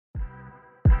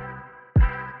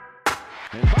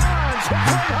And Bonds hits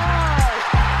it high.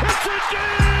 Hits it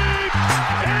deep.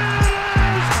 And it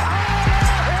is out of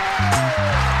here.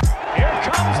 Here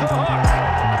comes the hook.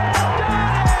 Got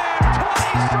him.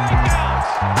 20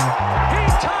 strikeouts. He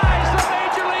ties the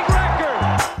major league record.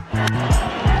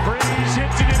 Freeze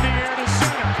hits it in the air to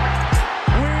center.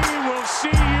 We will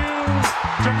see you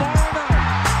tomorrow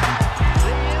night.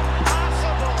 The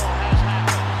impossible has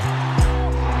happened.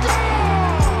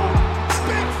 Goal!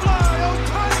 Big fly,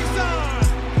 Ohtani-san!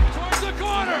 Towards the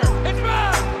corner. It's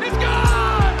back. It's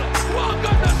gone.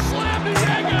 Welcome to Slam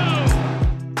Diego.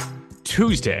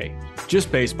 Tuesday,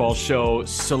 Just Baseball Show.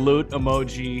 Salute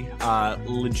emoji.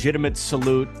 Legitimate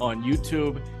salute on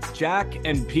YouTube. Jack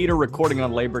and Peter recording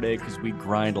on Labor Day because we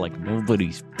grind like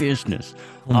nobody's business.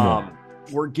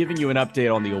 We're giving you an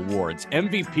update on the awards.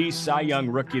 MVP, Cy Young,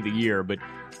 Rookie of the Year. But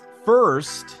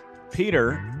first,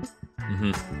 Peter,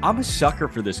 I'm a sucker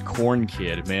for this Corn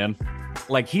kid, man.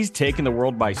 Like, he's taking the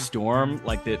world by storm.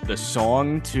 Like, the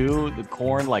song, too, the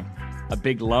Corn, like a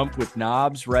big lump with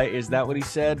knobs, right? Is that what he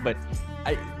said? But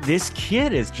this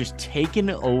kid is just taking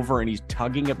over, and he's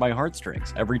tugging at my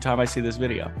heartstrings every time I see this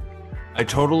video. I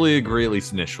totally agree, at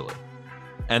least initially.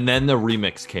 And then the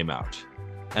remix came out.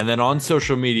 And then on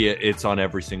social media, it's on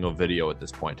every single video at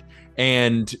this point.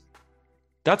 And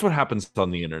that's what happens on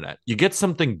the internet. You get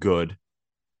something good,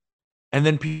 and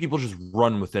then people just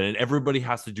run with it, and everybody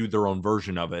has to do their own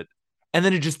version of it. And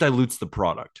then it just dilutes the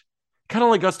product. Kind of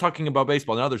like us talking about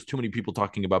baseball. Now there's too many people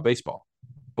talking about baseball.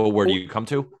 But where do you come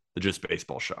to? The Just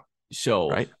Baseball Show. So,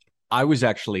 right? I was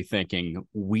actually thinking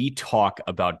we talk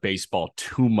about baseball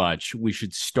too much. We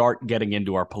should start getting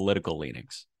into our political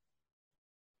leanings.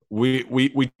 We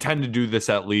tend to do this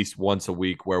at least once a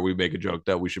week where we make a joke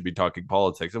that we should be talking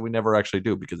politics, and we never actually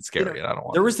do because it's scary. And I don't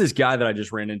want. There was this guy that I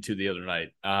just ran into the other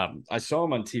night. I saw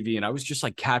him on TV, and I was just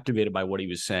like captivated by what he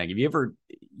was saying. Have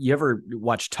you ever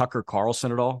watched Tucker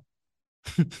Carlson at all?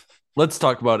 Let's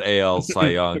talk about AL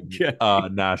Cy Young, Okay.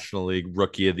 National League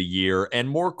Rookie of the Year, and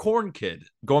more Corn Kid.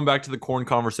 Going back to the Corn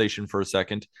conversation for a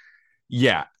second.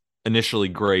 Yeah, initially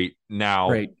great. Now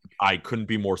Great. I couldn't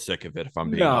be more sick of it, if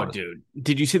I'm being honest. Dude.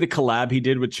 Did you see the collab he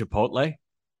did with Chipotle?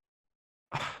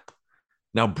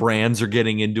 Now brands are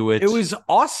getting into it. It was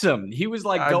awesome. He was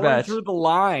like I going bet. through the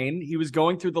line. He was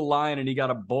going through the line, and he got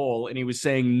a bowl, and he was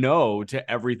saying no to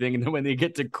everything. And then when they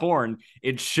get to Corn,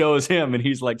 it shows him, and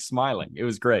he's like smiling. It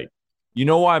was great. You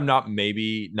know why I'm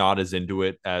maybe not as into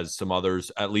it as some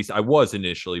others? At least I was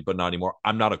initially, but not anymore.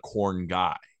 I'm not a Corn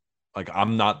guy. Like,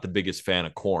 I'm not the biggest fan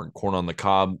of Corn. Corn on the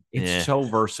cob. It's so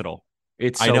versatile.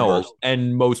 I know.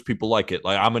 And most people like it.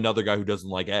 Like, I'm another guy who doesn't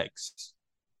like eggs.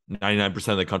 99%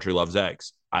 of the country loves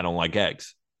eggs. I don't like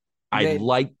eggs. I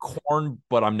like corn,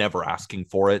 but I'm never asking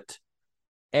for it.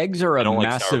 Eggs are I a don't like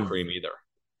massive sour cream either.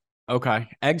 Okay.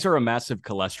 Eggs are a massive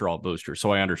cholesterol booster,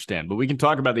 so I understand. But we can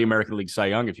talk about the American League Cy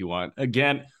Young if you want.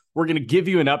 Again, we're going to give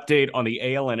you an update on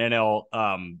the AL and NL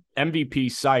MVP,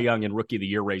 Cy Young, and Rookie of the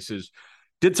Year races.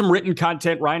 Did some written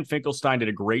content. Ryan Finkelstein did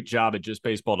a great job at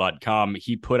justbaseball.com.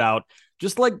 He put out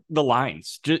just like the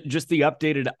lines, just the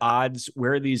updated odds,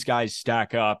 where these guys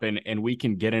stack up, and we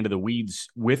can get into the weeds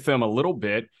with them a little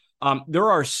bit. There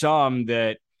are some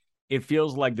that it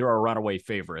feels like there are runaway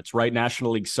favorites, right?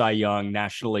 National League Cy Young,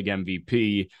 National League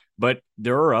MVP, but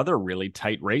there are other really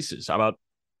tight races. How about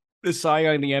the Cy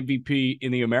Young, the MVP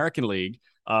in the American League?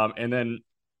 And then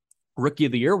Rookie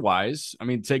of the Year wise, I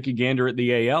mean, take a gander at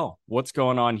the AL. What's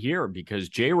going on here? Because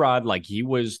J-Rod, like, he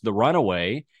was the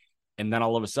runaway, and then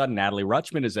all of a sudden, Adley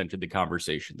Rutschman has entered the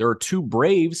conversation. There are two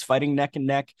Braves fighting neck and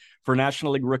neck for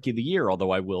National League Rookie of the Year,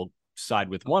 although I will side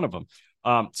with one of them.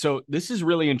 So this is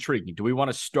really intriguing. Do we want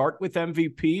to start with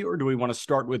MVP, or do we want to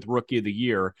start with Rookie of the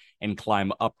Year and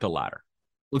climb up the ladder?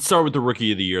 Let's start with the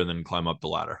Rookie of the Year and then climb up the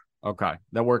ladder. Okay,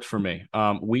 that works for me.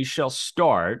 We shall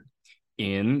start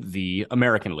in the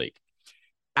American League.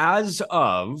 As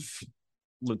of,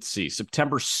 let's see,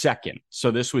 September 2nd,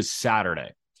 so this was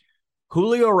Saturday,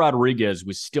 Julio Rodriguez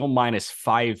was still minus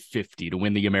 550 to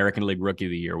win the American League Rookie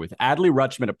of the Year, with Adley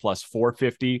Rutschman at plus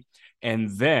 450, and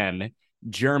then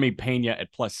Jeremy Pena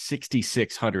at plus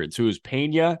 6,600. So it was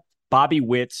Pena, Bobby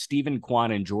Witt, Stephen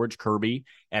Kwan, and George Kirby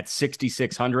at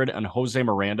 6,600, and Jose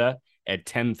Miranda at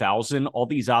 10,000. All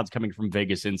these odds coming from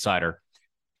Vegas Insider.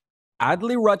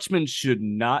 Adley Rutschman should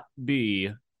not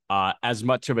be as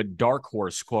much of a dark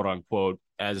horse, quote unquote,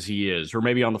 as he is. Or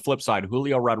maybe on the flip side,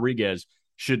 Julio Rodriguez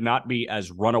should not be as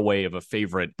runaway of a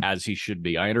favorite as he should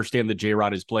be. I understand that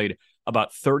J-Rod has played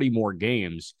about 30 more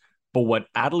games, but what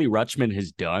Adley Rutschman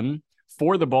has done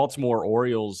for the Baltimore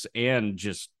Orioles and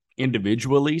just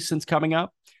individually since coming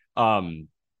up,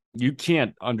 you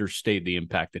can't understate the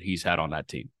impact that he's had on that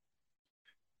team.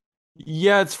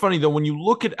 Yeah, it's funny though when you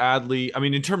look at Adley. I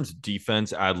mean, in terms of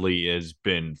defense, Adley has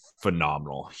been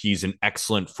phenomenal. He's an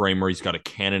excellent framer. He's got a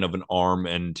cannon of an arm,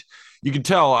 and you can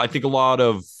tell. I think a lot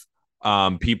of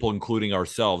people, including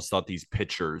ourselves, thought these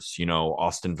pitchers,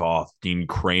 Austin Voth, Dean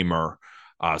Kramer,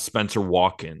 Spencer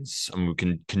Watkins, I mean, we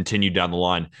can continue down the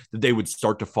line, that they would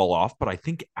start to fall off. But I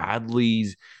think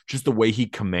Adley's just the way he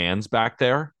commands back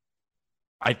there,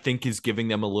 I think is giving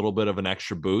them a little bit of an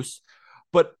extra boost.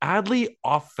 But Adley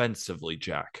offensively,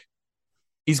 Jack,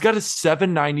 he's got a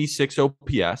 796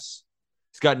 OPS.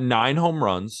 He's got 9 home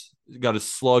runs. He's got a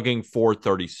slugging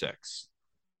 436.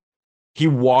 He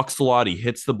walks a lot. He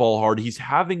hits the ball hard. He's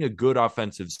having a good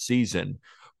offensive season.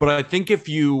 But I think if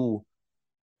you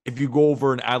go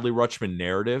over an Adley Rutschman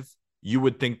narrative, you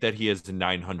would think that he has a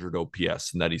 900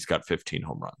 OPS and that he's got 15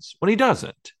 home runs when he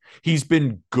doesn't. He's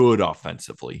been good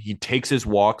offensively. He takes his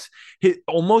walks.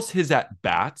 Almost his at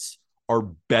bats are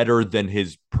better than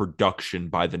his production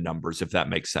by the numbers, if that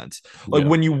makes sense. Like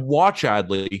when you watch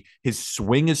Adley, his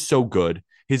swing is so good.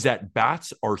 His at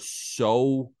bats are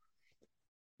so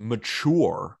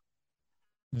mature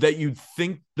that you'd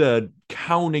think the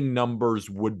counting numbers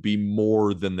would be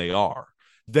more than they are.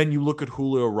 Then you look at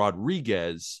Julio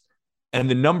Rodriguez, and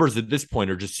the numbers at this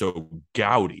point are just so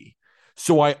gaudy.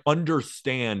 So I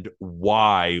understand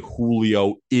why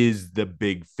Julio is the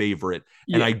big favorite.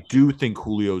 Yeah. And I do think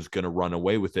Julio's going to run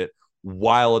away with it,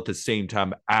 while at the same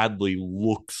time, Adley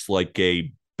looks like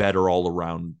a better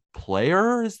all-around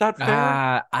player. Is that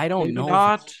fair? I don't know.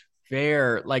 Not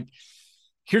fair. Like,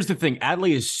 here's the thing.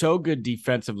 Adley is so good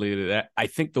defensively that I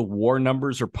think the WAR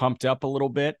numbers are pumped up a little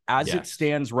bit. As it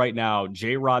stands right now,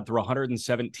 J-Rod through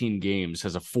 117 games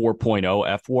has a 4.0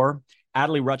 F-WAR.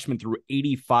 Adley Rutschman through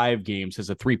 85 games has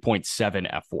a 3.7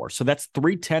 F-WAR. So that's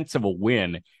 0.3 of a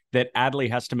win that Adley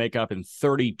has to make up in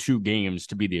 32 games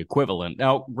to be the equivalent.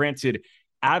 Now, granted,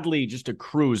 Adley just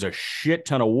accrues a shit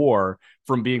ton of WAR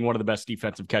from being one of the best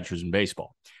defensive catchers in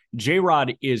baseball.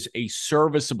 J-Rod is a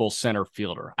serviceable center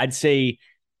fielder. I'd say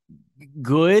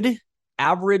good,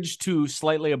 average to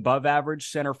slightly above average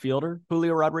center fielder,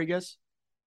 Julio Rodriguez.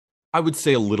 I would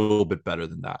say a little bit better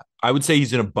than that. I would say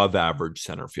he's an above average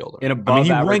center fielder.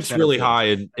 He ranks really high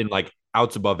in like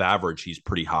outs above average. He's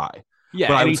pretty high. Yeah,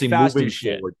 but I would say moving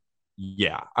forward,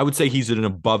 I would say he's an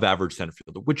above average center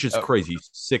fielder, which is crazy.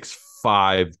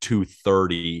 6'5",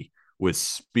 230 with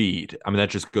speed. I mean, that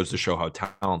just goes to show how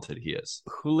talented he is.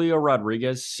 Julio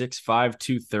Rodriguez, 6'5",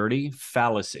 230,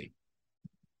 fallacy.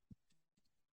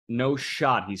 No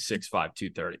shot he's 6'5",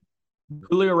 230.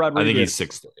 Julio Rodriguez. I think he's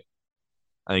 6'3".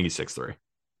 I think he's 6'3".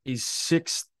 He's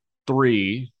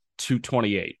 6'3",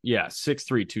 228. Yeah,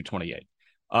 6'3", 228.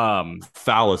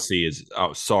 Fallacy is,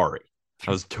 sorry.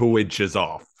 I was 2 inches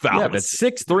off. Fallacy. Yeah, but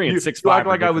 6'3" and 6'5". You act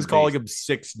like I was calling him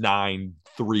 6'9",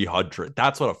 300.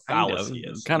 That's what a fallacy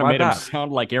is. Kind of made him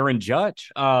sound like Aaron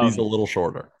Judge. He's a little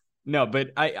shorter. No,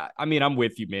 but I mean, I'm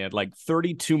with you, man. Like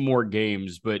 32 more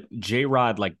games, but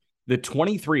J-Rod, like the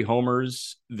 23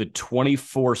 homers, the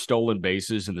 24 stolen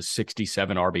bases, and the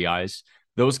 67 RBIs,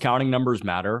 those counting numbers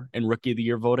matter in Rookie of the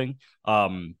Year voting.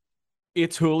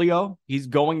 It's Julio. He's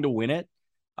going to win it.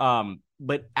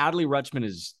 But Adley Rutschman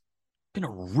has been a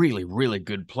really, really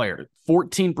good player.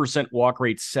 14% walk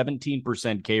rate,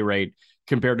 17% K rate,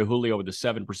 compared to Julio with a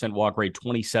 7% walk rate,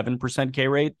 27% K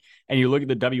rate. And you look at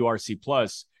the WRC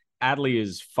plus, Adley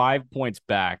is 5 points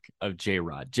back of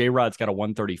J-Rod. J-Rod's got a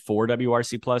 134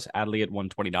 WRC plus, Adley at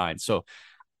 129. So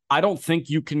I don't think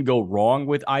you can go wrong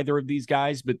with either of these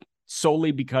guys, but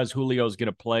solely because Julio's going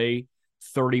to play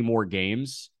 30 more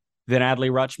games than Adley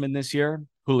Rutschman this year,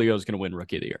 Julio's going to win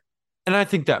Rookie of the Year. And I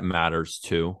think that matters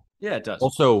too. Yeah, it does.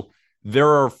 Also, there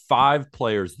are 5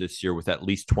 players this year with at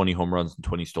least 20 home runs and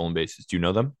 20 stolen bases. Do you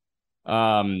know them?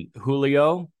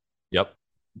 Julio. Yep.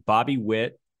 Bobby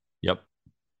Witt. Yep.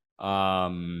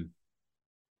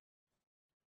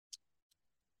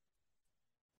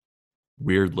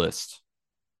 Weird list.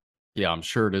 Yeah, I'm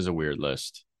sure it is a weird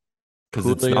list. Because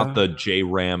it's not the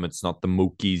J-Ram, it's not the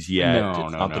Mookies yet,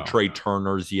 it's not the Trey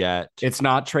Turners yet. It's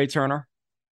not Trey Turner?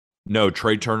 No,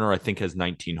 Trey Turner, I think, has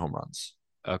 19 home runs.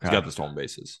 Okay. He's got the stolen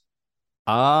bases.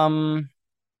 So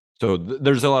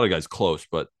there's a lot of guys close,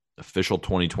 but official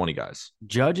 2020 guys.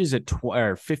 Judge is at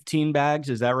 15 bags,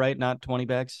 is that right? Not 20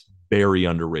 bags? Very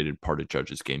underrated part of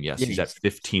Judge's game. Yes, he's at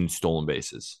 15 stolen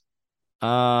bases.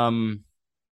 I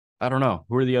don't know.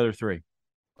 Who are the other 3?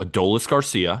 Adolis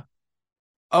Garcia.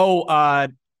 Oh,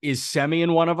 is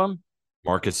Semien one of them?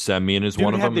 Marcus Semien is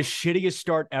one of them. Dude had the shittiest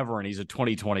start ever, and he's a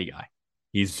 2020 guy.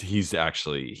 He's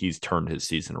turned his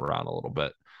season around a little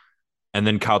bit. And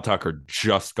then Kyle Tucker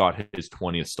just got his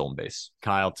 20th stolen base.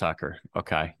 Kyle Tucker.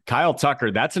 Okay. Kyle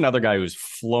Tucker, that's another guy who's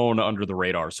flown under the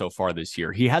radar so far this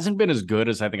year. He hasn't been as good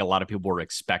as I think a lot of people were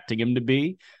expecting him to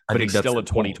be, but he's still a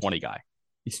 2020 guy.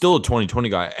 He's still a 2020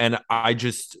 guy. And I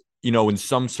just, in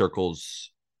some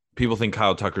circles, people think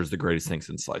Kyle Tucker is the greatest thing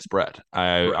since sliced bread.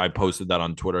 I posted that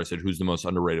on Twitter. I said, who's the most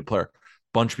underrated player?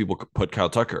 Bunch of people put Kyle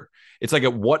Tucker. It's like,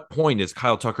 at what point is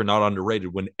Kyle Tucker not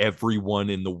underrated when everyone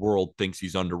in the world thinks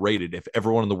he's underrated? If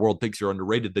everyone in the world thinks you're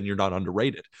underrated, then you're not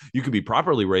underrated. You could be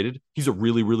properly rated. He's a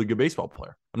really, really good baseball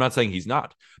player. I'm not saying he's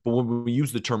not. But when we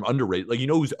use the term underrated, like,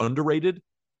 who's underrated?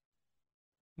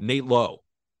 Nate Lowe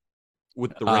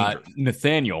with the Rangers.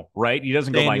 Nathaniel, right? He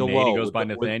doesn't go by Nate. He goes by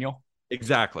Nathaniel.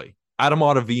 Exactly. Adam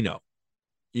Ottavino.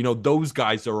 Those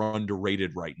guys are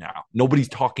underrated right now. Nobody's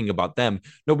talking about them.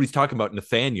 Nobody's talking about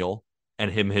Nathaniel and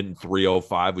him hitting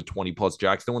 305 with 20 plus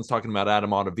jacks. No one's talking about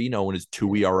Adam Ottavino and his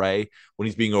 2 ERA when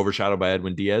he's being overshadowed by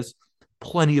Edwin Diaz.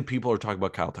 Plenty of people are talking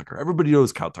about Kyle Tucker. Everybody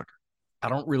knows Kyle Tucker. I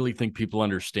don't really think people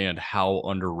understand how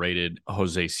underrated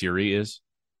Jose Siri is.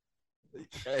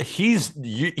 He's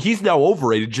now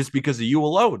overrated just because of you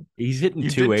alone. He's hitting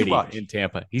 280 in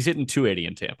Tampa. He's hitting 280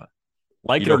 in Tampa.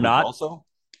 Like it or not.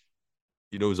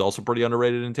 Who's also pretty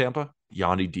underrated in Tampa?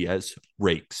 Yandy Diaz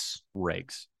rakes.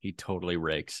 He totally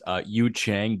rakes. Yu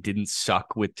Chang didn't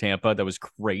suck with Tampa. That was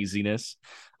craziness.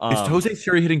 Is Jose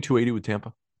Siri hitting 280 with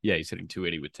Tampa? Yeah, he's hitting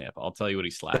 280 with Tampa. I'll tell you what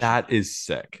he slashed. That is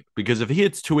sick. Because if he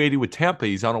hits 280 with Tampa,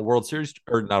 he's on a World Series,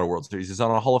 or not a World Series, he's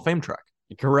on a Hall of Fame track.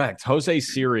 Correct. Jose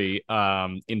Siri,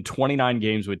 in 29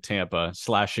 games with Tampa,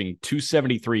 slashing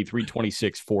 273,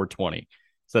 326, 420.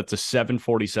 So that's a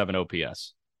 747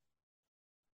 OPS.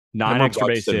 9 extra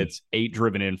base hits, 8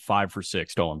 driven in, 5 for 6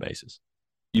 stolen bases.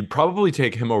 You'd probably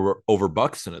take him over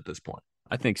Buxton at this point.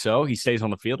 I think so. He stays on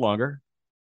the field longer.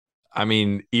 I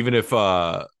mean, even if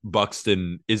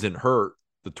Buxton isn't hurt,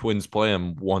 the Twins play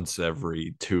him once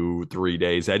every 2-3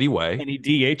 days anyway. And he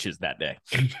DHs that day.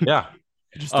 Yeah.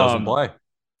 He just doesn't play.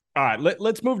 All right,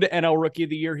 let's move to NL Rookie of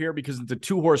the Year here because it's a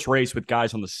 2-horse race with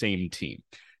guys on the same team.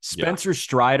 Spencer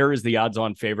Strider is the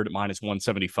odds-on favorite at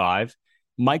 -175.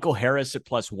 Michael Harris at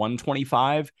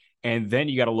 +125. And then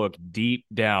you got to look deep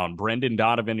down. Brendan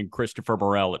Donovan and Christopher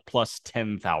Morel at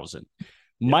 +10,000.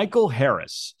 Michael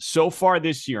Harris, so far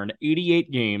this year in 88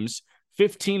 games,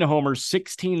 15 homers,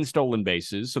 16 stolen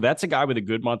bases. So that's a guy with a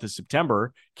good month of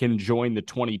September can join the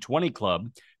 2020 club.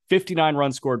 59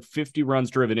 runs scored, 50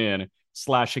 runs driven in,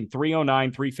 slashing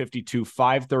 309, 352,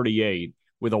 538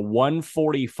 with a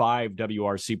 145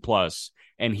 WRC plus,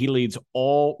 and he leads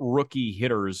all rookie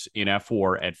hitters in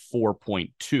F4 at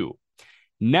 4.2.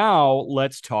 Now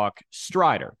let's talk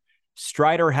Strider.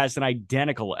 Strider has an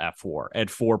identical F4 at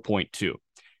 4.2.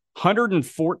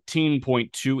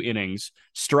 114.2 innings.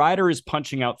 Strider is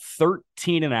punching out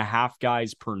 13 and a half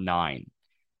guys per 9.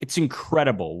 It's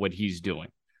incredible what he's doing.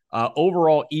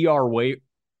 Overall ERA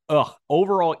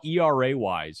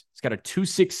wise, he's got a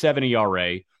 2.67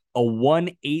 ERA, a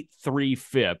 1.83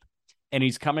 FIP, and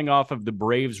he's coming off of the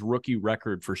Braves rookie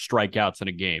record for strikeouts in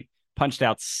a game. Punched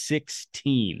out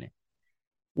 16.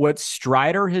 What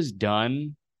Strider has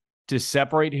done to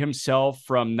separate himself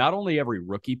from not only every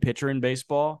rookie pitcher in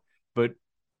baseball, but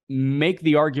make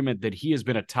the argument that he has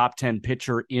been a top 10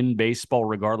 pitcher in baseball,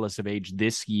 regardless of age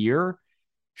this year,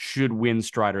 should win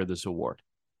Strider this award.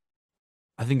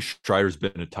 I think Strider's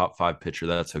been a top 5 pitcher.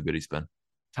 That's how good he's been.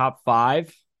 Top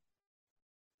 5?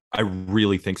 I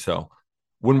really think so.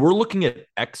 When we're looking at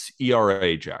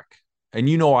xERA, Jack, and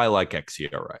I like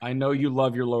xERA. I know you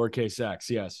love your lowercase x,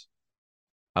 yes.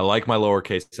 I like my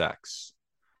lowercase x.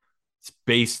 It's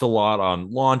based a lot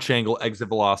on launch angle, exit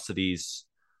velocities.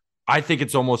 I think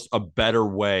it's almost a better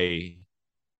way.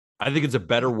 I think it's a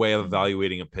better way of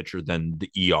evaluating a pitcher than the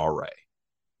ERA.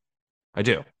 I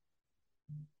do.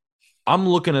 I'm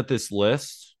looking at this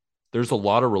list. There's a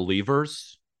lot of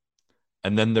relievers,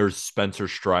 and then there's Spencer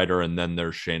Strider, and then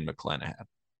there's Shane McClanahan.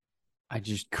 I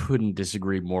just couldn't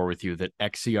disagree more with you that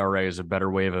xERA is a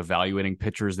better way of evaluating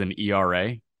pitchers than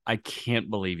ERA. I can't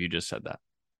believe you just said that.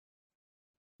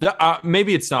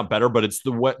 Maybe it's not better, but it's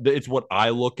what I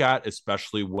look at,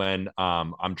 especially when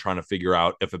I'm trying to figure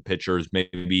out if a pitcher is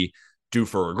maybe due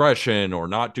for regression or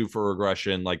not due for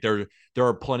regression. Like there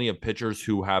are plenty of pitchers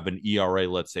who have an ERA,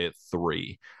 let's say at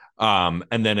 3,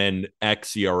 and then an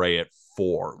xERA at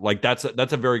 4. Like that's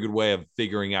a very good way of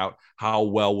figuring out how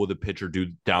well will the pitcher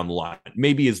do down the line.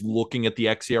 Maybe is looking at the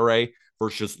xERA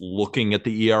versus just looking at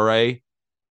the ERA.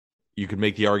 You could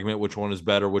make the argument which one is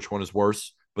better, which one is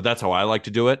worse, but that's how I like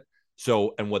to do it.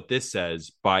 So, and what this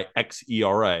says by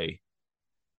xERA,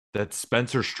 that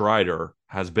Spencer Strider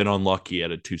has been unlucky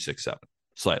at a 2.67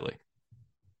 slightly.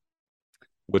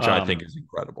 which I think is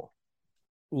incredible.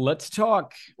 Let's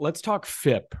talk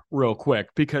FIP real quick,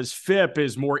 because FIP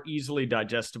is more easily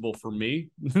digestible for me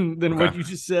than what you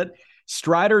just said.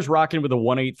 Strider's rocking with a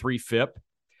 183 FIP.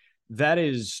 That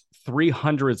is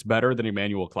 300ths better than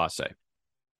Emmanuel Clase.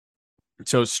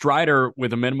 So Strider,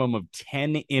 with a minimum of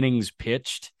 10 innings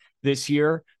pitched this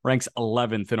year, ranks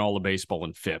 11th in all of baseball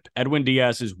in FIP. Edwin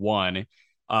Diaz is 1.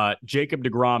 Jacob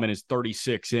deGrom in his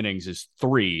 36 innings is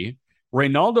 3.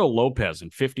 Reynaldo Lopez in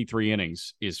 53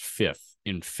 innings is 5th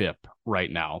in FIP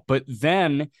right now. But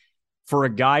then for a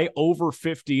guy over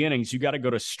 50 innings, you got to go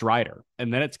to Strider.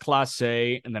 And then it's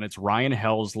Clase, and then it's Ryan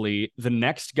Helsley. The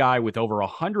next guy with over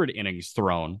 100 innings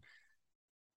thrown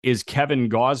is Kevin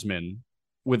Gausman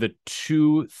with a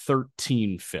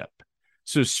 213 FIP.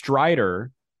 So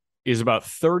Strider is about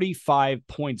 35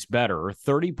 points better, or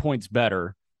 30 points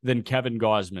better than Kevin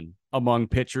Gausman among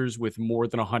pitchers with more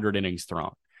than 100 innings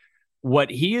thrown.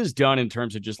 What he has done in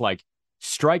terms of just like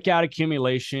strikeout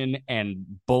accumulation and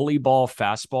bully ball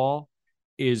fastball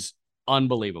is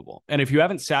unbelievable. And if you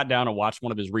haven't sat down and watched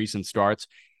one of his recent starts,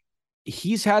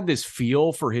 he's had this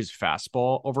feel for his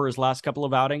fastball over his last couple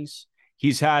of outings.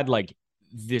 He's had like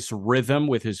this rhythm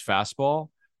with his fastball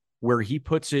where he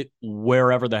puts it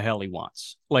wherever the hell he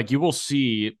wants. Like you will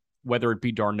see, whether it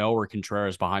be d'Arnaud or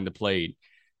Contreras behind the plate,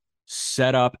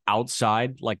 set up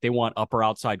outside, like they want upper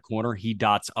outside corner. He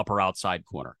dots upper outside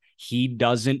corner. He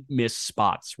doesn't miss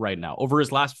spots right now. Over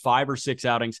his last 5 or 6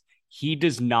 outings, he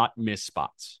does not miss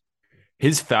spots.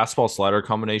 His fastball slider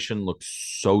combination looks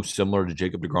so similar to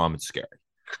Jacob deGrom. It's scary.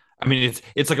 I mean,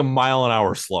 it's like a mile an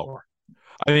hour slower.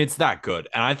 I mean, it's that good.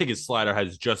 And I think his slider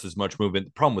has just as much movement.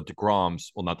 The problem with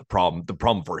deGrom's, well, not the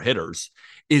problem for hitters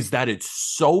is that it's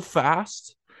so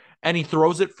fast and he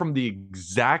throws it from the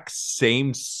exact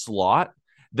same slot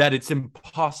that it's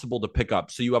impossible to pick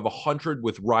up. So you have 100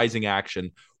 with rising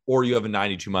action, or you have a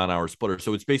 92-mile-an-hour splitter.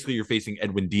 So it's basically you're facing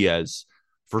Edwin Diaz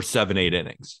for 7-8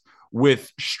 innings.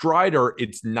 With Strider,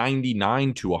 it's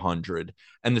 99 to 100,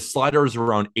 and the slider is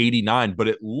around 89, but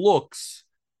it looks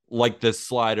like the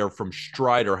slider from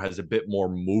Strider has a bit more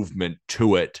movement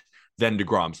to it than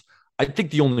deGrom's. I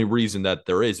think the only reason that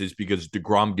there is because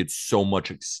deGrom gets so much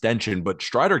extension, but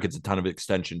Strider gets a ton of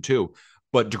extension too.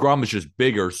 But deGrom is just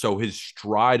bigger, so his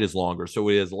stride is longer, so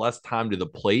he has less time to the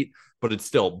plate, but it's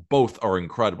still, both are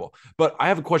incredible. But I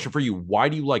have a question for you. Why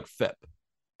do you like FIP?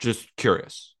 Just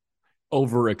curious.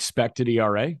 Over expected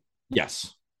ERA?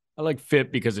 Yes. I like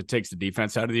FIP because it takes the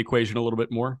defense out of the equation a little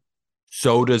bit more.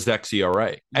 So does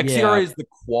xERA. xERA is the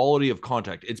quality of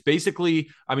contact. It's basically,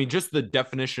 I mean, just the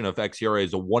definition of xERA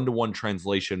is a 1-to-1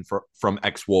 translation from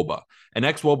xWOBA. And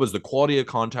xWOBA is the quality of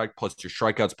contact plus your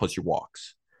strikeouts plus your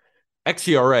walks.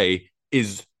 xERA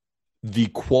is the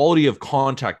quality of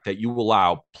contact that you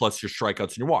allow plus your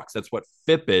strikeouts and your walks. That's what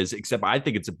FIP is, except I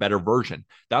think it's a better version.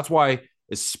 That's why,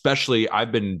 especially,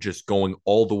 I've been just going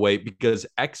all the way, because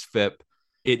xFIP,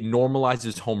 it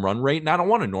normalizes home run rate. And I don't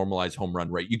want to normalize home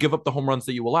run rate. You give up the home runs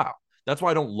that you allow. That's why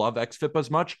I don't love xFIP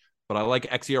as much, but I like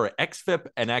xERA. xFIP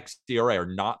and xERA are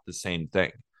not the same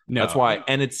thing. No. That's why,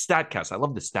 and it's StatCast. I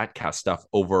love the StatCast stuff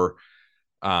over.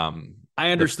 I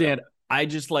understand. I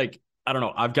just like, I don't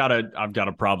know. I've got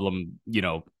a problem,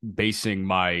 basing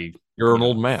my. You're an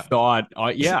old man. Thought.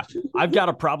 Yeah, I've got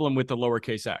a problem with the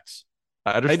lowercase x.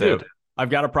 I understand. I do. I've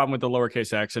got a problem with the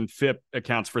lowercase x, and FIP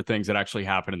accounts for things that actually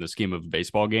happen in the scheme of a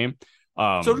baseball game.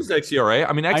 So does xERA.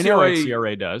 I mean, I know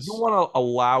xERA does. You want to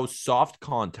allow soft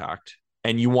contact,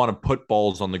 and you want to put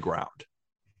balls on the ground.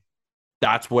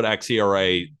 That's what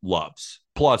xERA loves.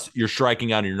 Plus, you're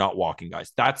striking out and you're not walking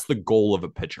guys. That's the goal of a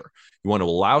pitcher. You want to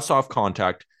allow soft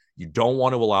contact. You don't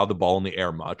want to allow the ball in the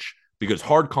air much, because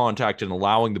hard contact and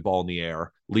allowing the ball in the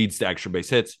air leads to extra base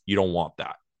hits. You don't want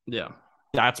that. Yeah.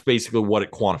 That's basically what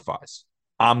it quantifies.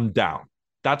 I'm down.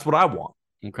 That's what I want.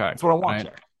 Okay. That's what I want.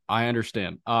 I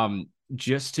understand.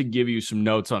 Just to give you some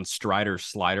notes on Strider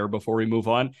slider before we move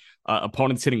on,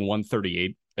 opponents hitting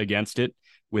 138 against it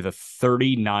with a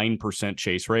 39%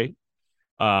 chase rate.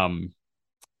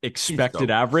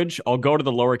 Expected average. I'll go to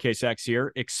the lowercase x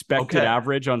here. Expected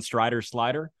average on Strider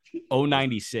slider,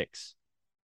 096.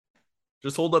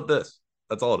 Just hold up this.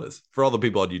 That's all it is. For all the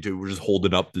people on YouTube, we're just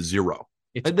holding up the 0.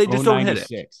 It's they just 096. don't hit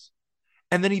it.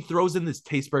 And then he throws in this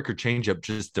taste breaker changeup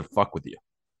just to fuck with you.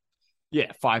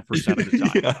 Yeah, 5% of the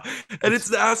time. Yeah. And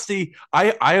it's nasty.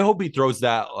 I hope he throws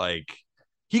that, like,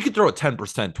 he could throw it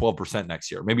 10%, 12% next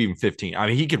year, maybe even 15. I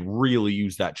mean, he could really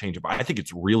use that changeup. I think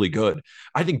it's really good.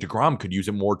 I think deGrom could use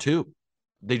it more too.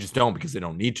 They just don't, because they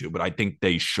don't need to, but I think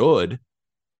they should,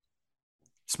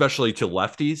 especially to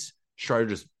lefties. Strider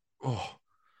just,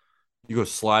 you go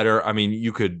slider. I mean,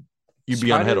 you'd be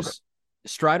unhittable.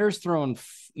 Strider's thrown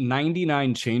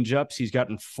 99 changeups. He's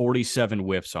gotten 47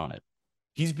 whiffs on it.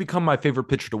 He's become my favorite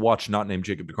pitcher to watch, not named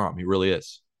Jacob deGrom. He really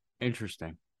is.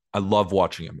 Interesting. I love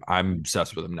watching him. I'm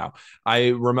obsessed with him now. I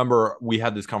remember we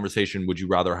had this conversation. Would you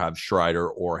rather have Strider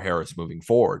or Harris moving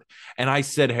forward? And I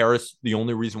said Harris. The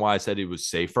only reason why I said it was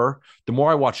safer. The more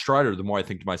I watch Strider, the more I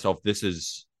think to myself, this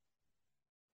is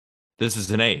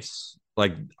an ace.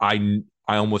 Like I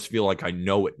almost feel like I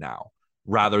know it now,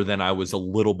 rather than I was a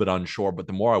little bit unsure. But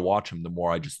the more I watch him, the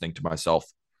more I just think to myself,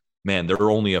 man, there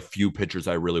are only a few pitchers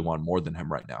I really want more than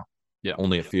him right now. Yeah,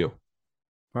 only a few.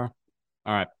 All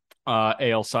right.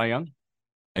 AL Cy Young.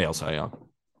 AL Cy Young.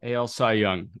 AL Cy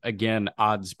Young. Again,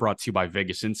 odds brought to you by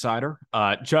Vegas Insider.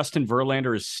 Justin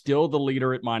Verlander is still the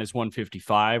leader at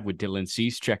 -155, with Dylan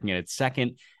Cease checking in at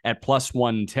second at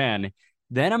 +110.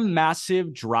 Then a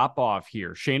massive drop-off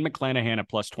here. Shane McClanahan at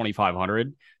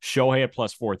 +2,500. Shohei at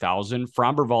 +4,000.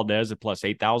 Framber Valdez at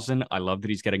 +8,000. I love that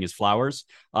he's getting his flowers.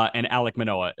 And Alek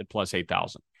Manoah at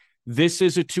 +8,000. This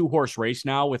is a two-horse race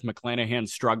now, with McClanahan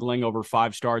struggling over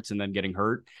 5 starts and then getting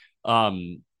hurt.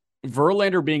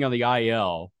 Verlander being on the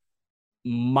IL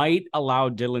might allow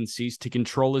Dylan Cease to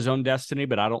control his own destiny,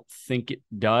 but I don't think it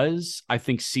does. I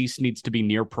think Cease needs to be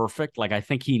near perfect. Like, I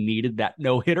think he needed that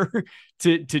no-hitter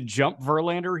to jump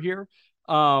Verlander here.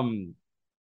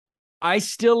 I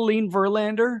still lean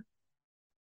Verlander,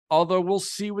 although we'll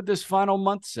see what this final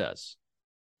month says.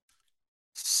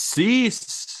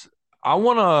 Cease, I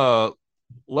want to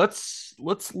let's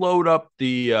load up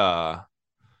the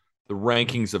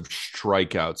rankings of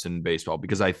strikeouts in baseball,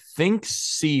 because I think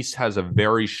Cease has a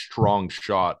very strong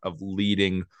shot of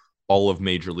leading all of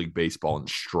Major League Baseball in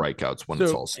strikeouts when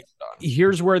it's all said and done.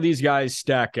 Here's where these guys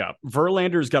stack up.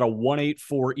 Verlander's got a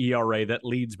 1.84 ERA that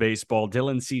leads baseball.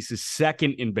 Dylan Cease is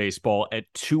second in baseball at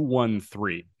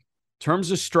 2.13. In terms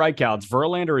of strikeouts,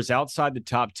 Verlander is outside the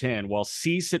top 10, while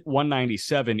Cease at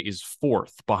 197 is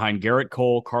fourth, behind Garrett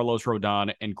Cole, Carlos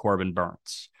Rodon, and Corbin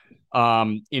Burns.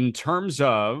 In terms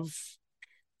of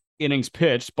innings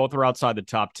pitched, both are outside the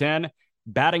top 10.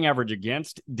 Batting average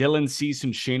against, Dylan Cease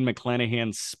and Shane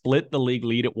McClanahan split the league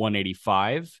lead at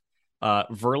 185.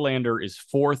 Verlander is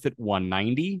fourth at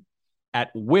 190. At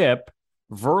WHIP,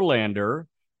 Verlander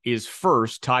is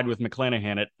first, tied with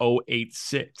McClanahan at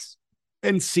 0.86.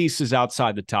 And Cease is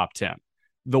outside the top 10.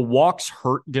 The walks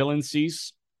hurt Dylan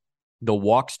Cease. The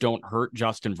walks don't hurt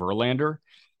Justin Verlander.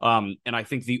 And I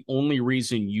think the only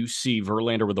reason you see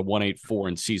Verlander with a 1.84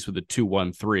 and Cease with a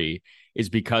 2.13 is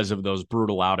because of those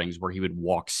brutal outings where he would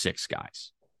walk 6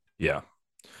 guys. Yeah.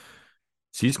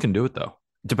 Cease can do it, though.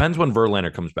 Depends when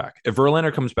Verlander comes back. If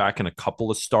Verlander comes back in a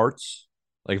couple of starts,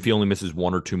 like if he only misses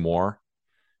 1 or 2 more,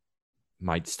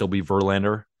 might still be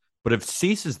Verlander. But if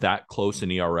Cease is that close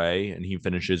in ERA and he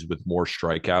finishes with more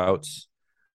strikeouts,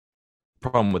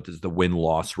 problem with is the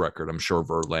win-loss record. I'm sure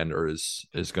Verlander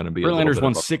is going to be. Verlander's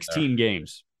won 16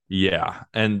 games. Yeah,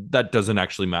 and that doesn't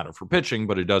actually matter for pitching,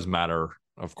 but it does matter,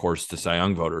 of course, to Cy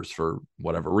Young voters for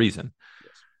whatever reason.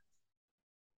 Yes.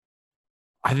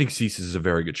 I think Cease is a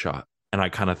very good shot, and I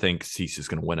kind of think Cease is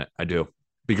going to win it. I do,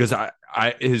 because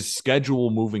his schedule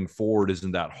moving forward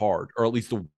isn't that hard, or at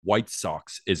least the White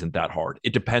Sox isn't that hard.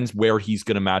 It depends where he's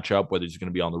going to match up, whether he's going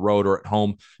to be on the road or at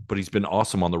home, but he's been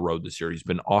awesome on the road this year. He's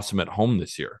been awesome at home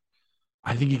this year.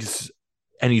 I think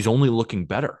he's only looking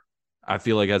better. I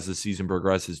feel like as the season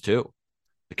progresses too,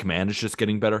 the command is just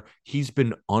getting better. He's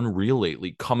been unreal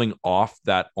lately, coming off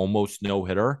that almost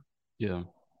no-hitter. Yeah.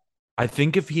 I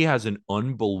think if he has an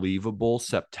unbelievable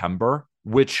September,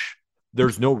 which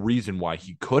there's no reason why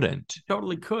he couldn't.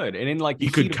 Totally could. And in like he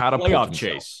could catapult playoff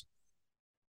himself. Chase.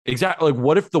 Exactly. Like,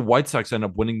 what if the White Sox end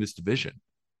up winning this division?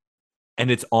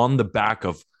 And it's on the back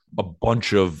of a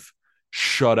bunch of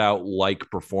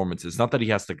shutout-like performances. Not that he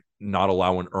has to not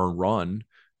allow an earned run.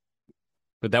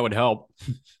 But that would help.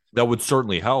 That would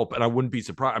certainly help. And I wouldn't be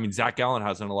surprised. I mean, Zach Gallen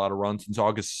hasn't allowed a run since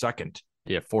August 2nd.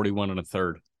 Yeah, 41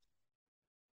 1/3.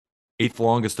 8th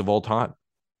longest of all time.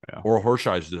 Yeah. Or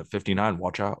Hershiser's at 59.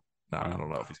 Watch out. No, I don't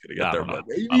know if he's going to get there. But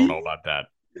I don't know about that.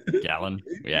 Gallen.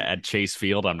 Yeah, at Chase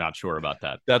Field, I'm not sure about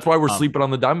that. That's why we're sleeping on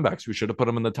the Diamondbacks. We should have put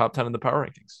them in the top 10 in the power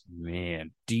rankings.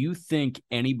 Man, do you think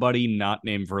anybody not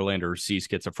named Verlander or Cease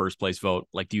gets a first place vote?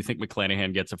 Like, do you think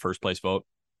McClanahan gets a first place vote?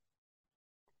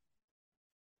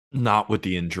 Not with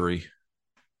the injury.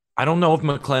 I don't know if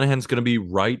McClanahan's going to be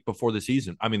right before the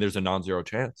season. I mean, there's a non-zero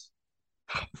chance.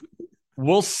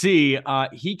 We'll see.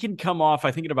 He can come off,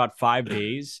 I think, in about 5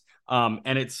 days.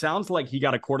 And it sounds like he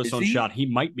got a cortisone shot. He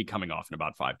might be coming off in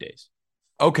about 5 days.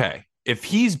 Okay. If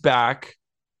he's back,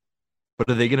 but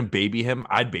are they going to baby him?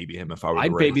 I'd baby him if I were the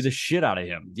Rays. I'd baby the shit out of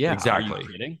him. Yeah. Exactly. Are you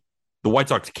kidding? The White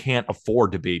Sox can't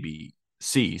afford to baby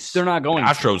cease. They're not going.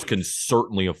 Astros can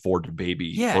certainly afford to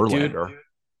baby Verlander.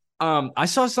 Dude. I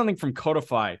saw something from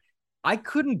Codify. I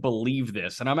couldn't believe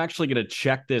this, and I'm actually going to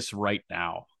check this right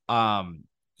now.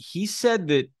 He said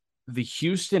that the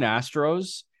Houston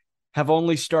Astros have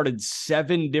only started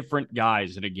 7 different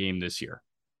guys in a game this year.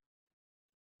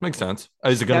 Makes sense.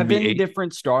 Is it going to be 8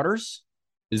 different starters?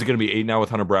 Is it going to be 8 now with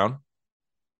Hunter Brown?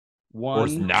 1, or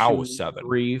is now 2, 7?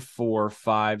 3, 4,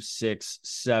 5, 6,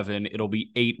 7. It'll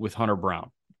be 8 with Hunter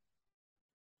Brown.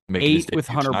 Making 8 with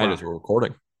Hunter Brown as we're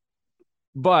recording.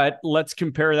 But let's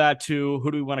compare that to,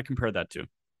 who do we want to compare that to?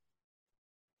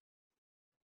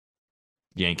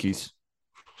 Yankees.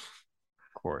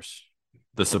 Of course.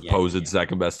 The supposed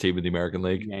second best team in the American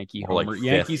League. Yankee homer.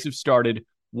 Yankees have started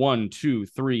 1, 2,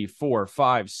 3, 4,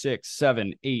 5, 6,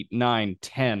 7, 8, 9,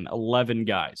 10, 11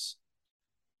 guys.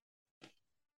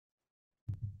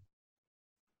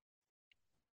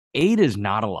 8 is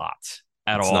not a lot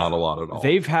at all. It's not a lot at all.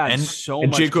 They've had so much.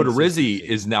 And Jake Odorizzi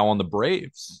is now on the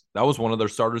Braves. That was one of their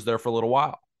starters there for a little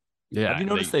while. Yeah. Have you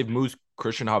noticed they've moved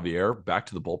Christian Javier back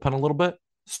to the bullpen a little bit?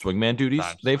 Swingman duties.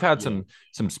 They've had some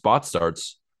spot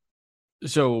starts.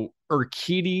 So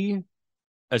Urquidy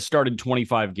has started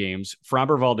 25 games.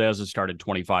 Framber Valdez has started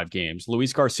 25 games.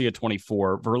 Luis Garcia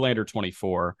 24. Verlander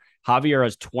 24. Javier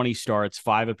has 20 starts,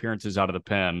 5 appearances out of the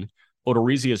pen.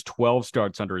 Odorizzi has 12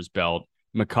 starts under his belt.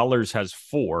 McCullers has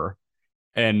 4,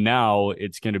 and now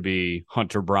it's going to be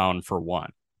Hunter Brown for 1.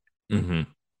 Mm-hmm.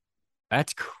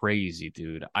 That's crazy,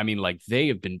 dude. I mean, like, they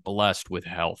have been blessed with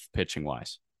health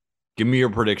pitching-wise. Give me your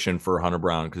prediction for Hunter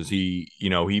Brown, because he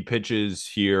pitches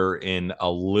here in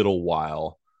a little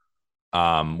while.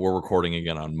 We're recording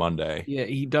again on Monday. Yeah,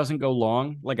 he doesn't go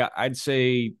long. Like, I'd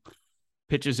say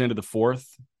pitches into the 4th,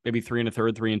 maybe 3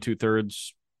 1/3, 3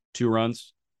 2/3, 2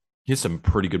 runs. He has some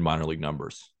pretty good minor league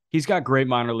numbers. He's got great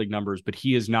minor league numbers, but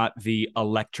he is not the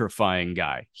electrifying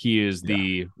guy. He is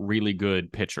the really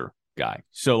good pitcher guy.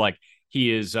 So like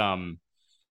he is I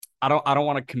don't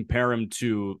want to compare him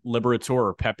to Liberator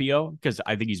or Pepio, because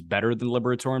I think he's better than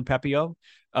Liberator and Pepio.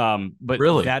 But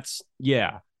really,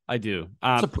 I do.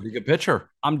 That's a pretty good pitcher.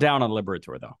 I'm down on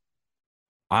Liberator though.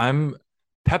 I'm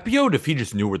Pepio if he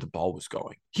just knew where the ball was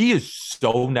going. He is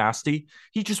so nasty.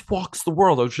 He just walks the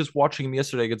world. I was just watching him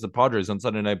yesterday against the Padres on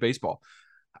Sunday Night Baseball.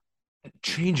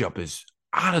 Changeup is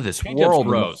out of this world.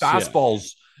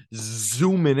 Fastballs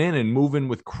zooming in and moving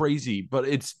with crazy, but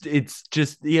it's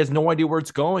just he has no idea where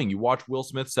it's going. You watch Will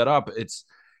Smith set up,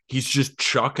 he's just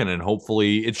chucking, and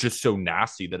hopefully it's just so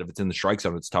nasty that if it's in the strike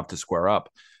zone, it's tough to square up.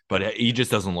 But he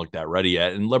just doesn't look that ready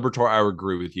yet. And Liberatore, I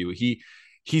agree with you.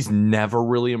 He's never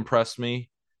really impressed me.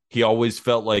 He always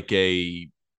felt like a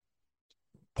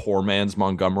poor man's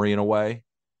Montgomery in a way.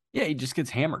 Yeah, he just gets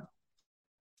hammered.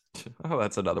 Oh,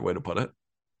 that's another way to put it.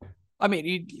 I mean,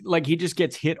 he just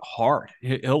gets hit hard.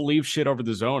 He'll leave shit over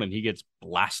the zone and he gets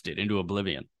blasted into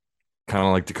oblivion. Kind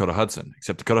of like Dakota Hudson,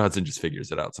 except Dakota Hudson just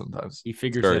figures it out sometimes. He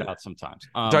figures it out sometimes.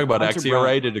 Talk about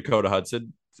xERA to Dakota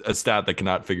Hudson, a stat that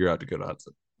cannot figure out Dakota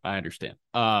Hudson. I understand.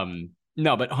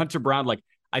 No, but Hunter Brown, like,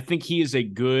 I think he is a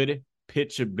good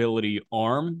pitchability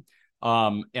arm.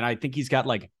 And I think he's got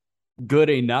like good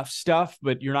enough stuff,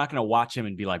 but you're not going to watch him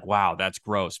and be like, wow, that's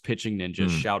gross. Pitching ninja,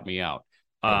 shout me out.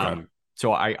 Okay.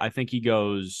 So I think he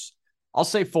goes, I'll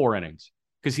say 4 innings,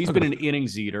 because he's been an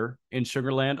innings eater in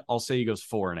Sugarland. I'll say he goes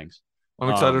 4 innings. I'm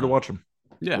excited to watch him.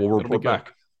 Yeah, we'll report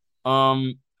back.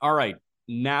 All right.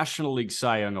 National League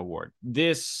Cy Young Award.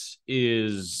 This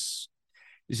is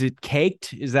it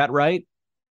caked? Is that right?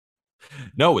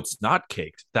 No, it's not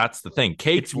caked. That's the thing.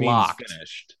 Caked means locked.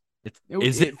 Finished.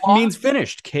 It means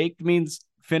finished. Caked means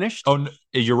finished. Oh, no,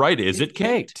 you're right. Is it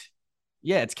caked?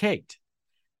 Yeah, it's caked.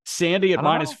 Sandy at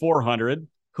minus 400.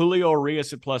 Julio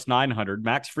Urias at plus 900.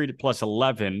 Max Fried at plus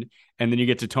 11. And then you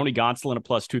get to Tony Gonsolin at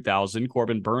plus 2,000.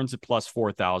 Corbin Burns at plus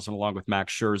 4,000, along with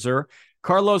Max Scherzer.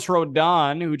 Carlos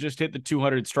Rodon, who just hit the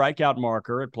 200 strikeout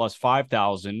marker, at plus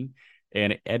 5,000.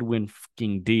 And Edwin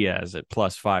fucking Diaz at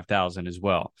plus 5,000 as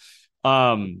well.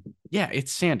 Yeah,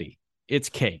 it's Sandy. It's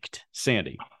caked.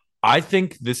 Sandy. I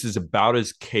think this is about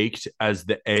as caked as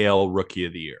the AL Rookie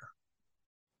of the Year.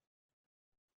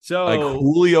 So, like,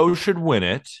 Julio should win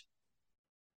it,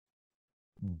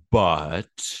 but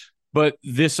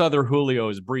this other Julio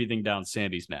is breathing down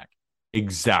Sandy's neck.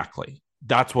 Exactly.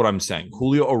 That's what I'm saying.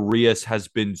 Julio Urias has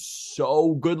been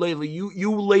so good lately.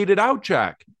 You laid it out,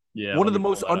 Jack. Yeah. One of the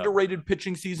most underrated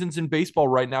pitching seasons in baseball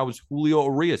right now is Julio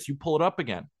Urias. You pull it up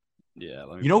again. Yeah.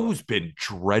 You know who's been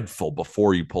dreadful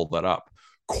before you pull that up?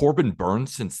 Corbin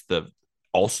Burns since the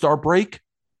All-Star break.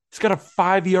 He's got a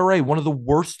 5 ERA, one of the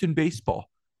worst in baseball,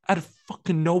 out of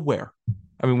fucking nowhere.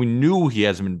 I mean, we knew he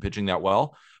hasn't been pitching that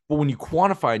well, But when you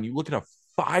quantify and you look at a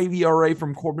 5 ERA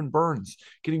from Corbin Burns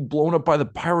getting blown up by the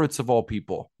Pirates of all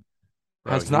people,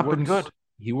 has not been good.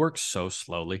 He works so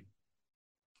slowly.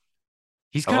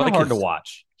 He's kind of hard to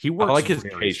watch. He works. I like his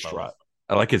K strut.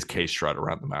 I like his K strut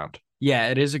around the mound. Yeah,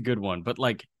 it is a good one. But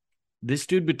like this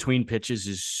dude between pitches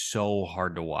is so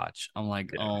hard to watch. I'm like,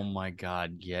 oh my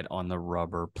God, get on the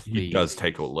rubber, please. He does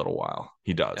take a little while.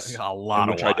 He does. A lot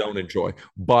which I don't enjoy.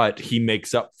 But he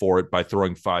makes up for it by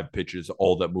throwing 5 pitches,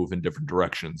 all that move in different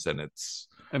directions. And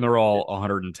they're all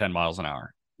 110 miles an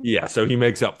hour. Yeah, so he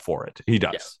makes up for it. He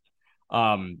does.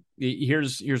 Yeah.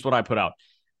 Here's what I put out.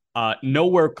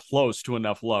 Nowhere close to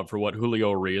enough love for what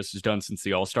Julio Urias has done since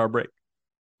the All-Star break.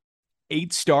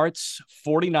 8 starts,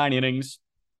 49 innings.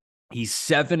 He's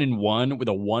 7-1 with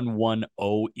a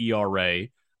 1.10 ERA,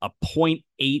 a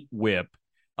 .8 WHIP.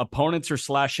 Opponents are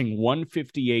slashing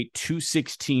 158,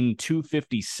 216,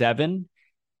 257.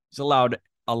 He's allowed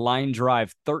a line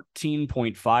drive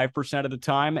 13.5% of the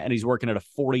time, and he's working at a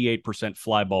 48%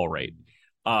 fly ball rate.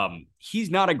 He's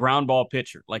not a ground ball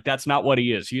pitcher. Like, that's not what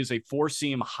he is. He is a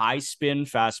 4-seam high spin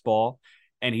fastball,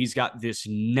 and he's got this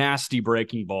nasty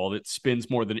breaking ball that spins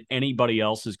more than anybody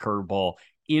else's curveball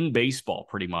in baseball,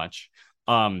 pretty much.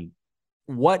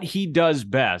 What he does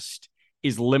best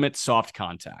is limit soft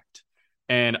contact.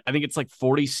 And I think it's like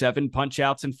 47 punch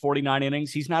outs in 49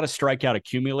 innings. He's not a strikeout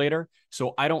accumulator.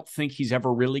 So I don't think he's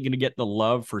ever really going to get the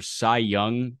love for Cy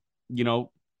Young,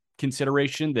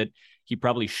 consideration that he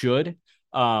probably should.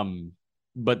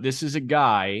 But this is a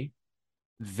guy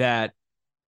that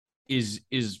is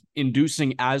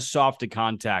inducing as soft a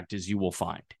contact as you will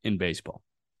find in baseball.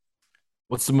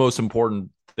 What's the most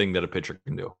important thing that a pitcher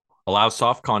can do? Allow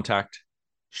soft contact,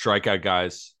 strike out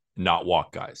guys, not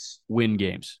walk guys. Win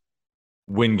games.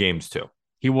 Win games too.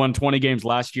 He won 20 games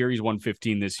last year. He's won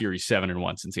 15 this year. He's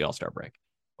 7-1 since the All-Star break.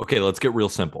 Okay, let's get real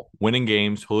simple. Winning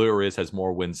games, Julio Urias has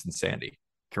more wins than Sandy.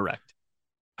 Correct.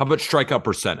 How about strikeout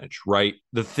percentage, right?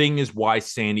 The thing is why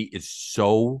Sandy is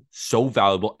so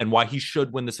valuable and why he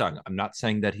should win the Cy Young. I'm not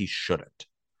saying that he shouldn't.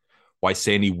 Why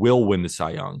Sandy will win the Cy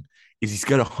Young is he's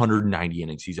got 190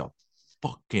 innings. He's a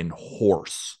fucking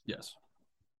horse. Yes.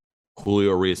 Julio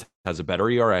Urias has a better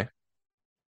ERA.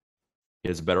 He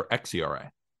has a better xERA.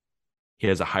 He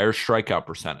has a higher strikeout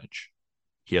percentage.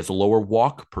 He has a lower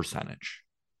walk percentage.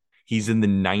 He's in the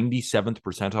 97th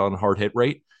percentile on hard hit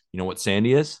rate. You know what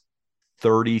Sandy is?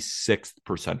 36th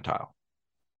percentile.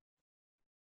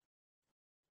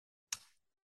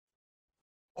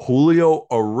 Julio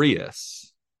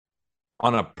Urias,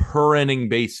 on a per inning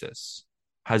basis,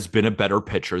 has been a better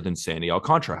pitcher than Sandy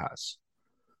Alcantara has.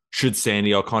 Should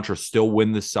Sandy Alcantara still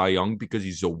win the Cy Young because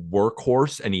he's a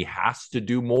workhorse and he has to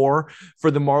do more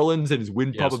for the Marlins and his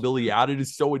win probability added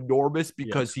is so enormous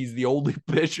because he's the only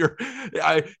pitcher.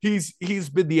 He's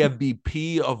been the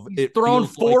MVP of it. Thrown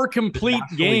 4 complete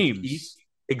games.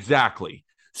 Exactly.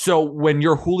 So when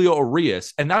you're Julio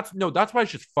Urias, and that's why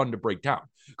it's just fun to break down.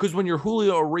 Because when you're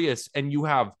Julio Urias and you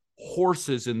have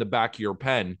horses in the back of your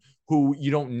pen who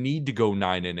you don't need to go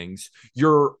 9 innings,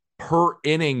 your per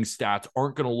inning stats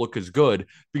aren't going to look as good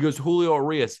because Julio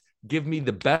Urias, give me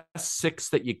the best 6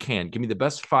 that you can. Give me the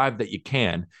best 5 that you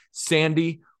can.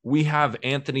 Sandy, we have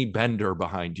Anthony Bender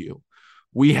behind you.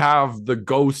 We have the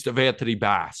ghost of Anthony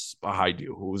Bass behind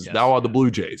you, who's now on the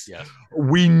Blue Jays. Yes.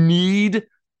 We need,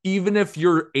 even if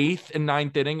your 8th and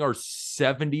 9th inning are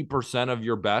 70% of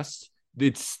your best,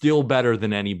 it's still better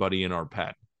than anybody in our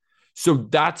pen. So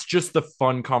that's just the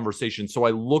fun conversation. So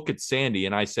I look at Sandy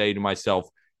and I say to myself,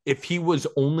 if he was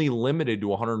only limited to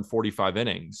 145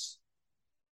 innings,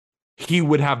 he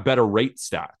would have better rate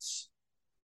stats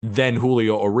than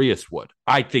Julio Urias would.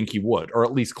 I think he would, or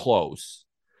at least close.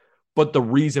 But the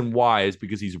reason why is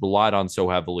because he's relied on so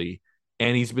heavily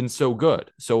and he's been so good.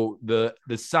 So the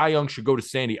Cy Young should go to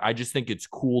Sandy. I just think it's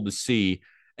cool to see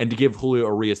and to give Julio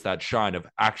Urias that shine of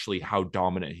actually how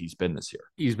dominant he's been this year.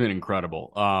 He's been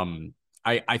incredible.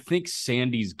 I think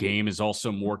Sandy's game is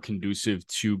also more conducive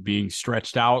to being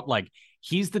stretched out. Like,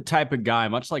 he's the type of guy,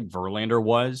 much like Verlander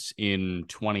was in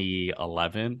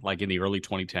 2011, like in the early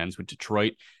 2010s with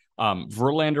Detroit.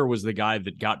 Verlander was the guy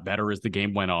that got better as the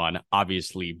game went on,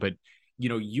 obviously. But,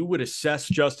 you would assess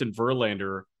Justin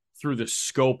Verlander through the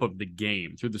scope of the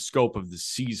game, through the scope of the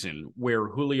season, where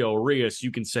Julio Urias,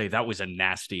 you can say that was a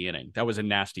nasty inning. That was a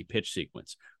nasty pitch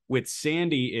sequence. With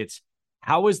Sandy, it's,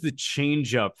 how has the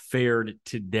changeup fared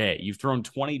today? You've thrown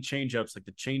 20 changeups. Like,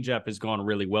 the changeup has gone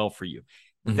really well for you.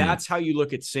 Mm-hmm. That's how you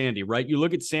look at Sandy, right? You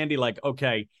look at Sandy like,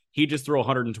 okay, he just threw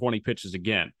 120 pitches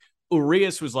again.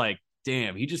 Urias was like,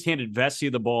 damn, he just handed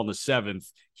Vesia the ball in the 7th.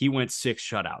 He went 6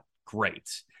 shutout. Great.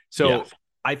 So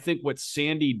I think what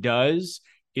Sandy does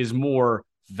is more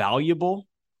valuable.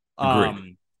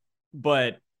 Agreed.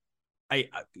 But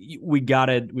we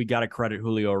gotta credit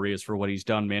Julio Urias for what he's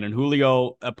done, man. And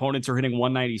Julio, opponents are hitting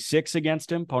 196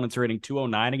 against him. Opponents are hitting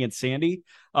 209 against Sandy.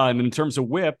 And in terms of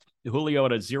whip, Julio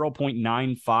at a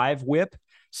 0.95 whip,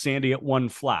 Sandy at 1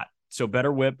 flat. So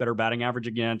better whip, better batting average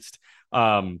against.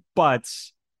 But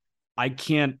I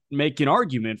can't make an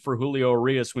argument for Julio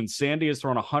Urias when Sandy has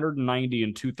thrown 190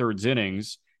 and 2/3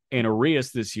 innings, and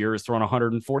Urias this year has thrown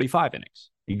 145 innings.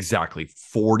 Exactly.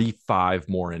 45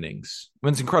 more innings.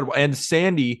 It's incredible. And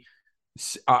Sandy,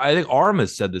 I think Arm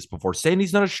has said this before.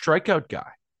 Sandy's not a strikeout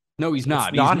guy. No, he's not.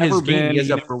 It's not he's his game. Been, he has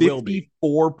a never will be.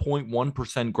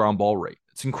 54.1% ground ball rate.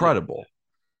 It's incredible.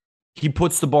 He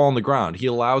puts the ball on the ground. He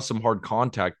allows some hard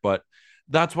contact, but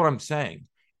that's what I'm saying.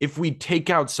 If we take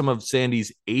out some of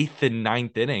Sandy's 8th and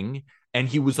 9th inning and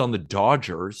he was on the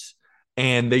Dodgers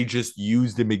and they just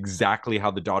used him exactly how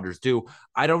the Dodgers do,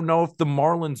 I don't know if the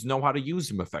Marlins know how to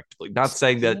use him effectively. Not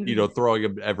saying that, throwing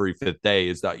him every 5th day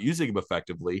is not using him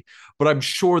effectively, but I'm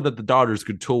sure that the Dodgers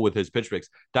could tool with his pitch mix.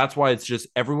 That's why it's just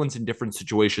everyone's in different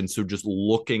situations. So just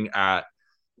looking at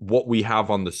what we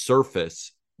have on the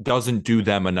surface doesn't do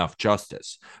them enough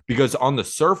justice, because on the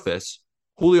surface,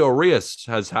 Julio Urias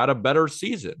has had a better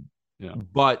season. Yeah.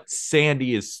 But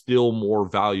Sandy is still more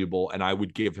valuable, and I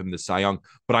would give him the Cy Young,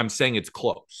 but I'm saying it's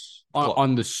close.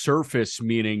 On the surface,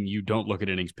 meaning you don't look at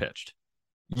innings pitched.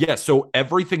 Yeah, so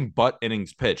everything but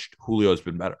innings pitched, Julio's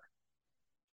been better.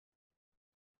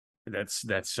 That's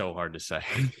so hard to say.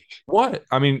 What?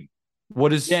 I mean,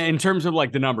 what is... Yeah, in terms of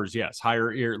like the numbers, yes.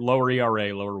 Lower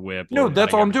ERA, lower whip. No,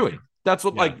 that's all I'm doing. That's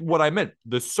what, like what I meant.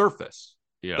 The surface.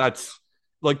 Yeah. That's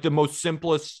like the most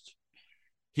simplest...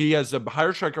 He has a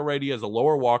higher strikeout rate. He has a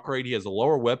lower walk rate. He has a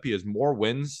lower whip. He has more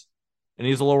wins, and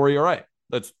he has a lower ERA.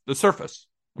 That's the surface.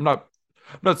 I'm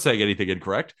not saying anything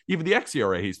incorrect. Even the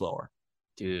xERA, he's lower.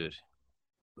 Dude,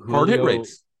 hard hit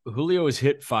rates. Julio has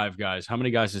hit 5 guys. How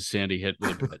many guys has Sandy hit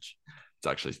with a pitch? It's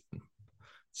actually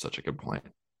such a good point.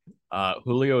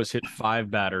 Julio has hit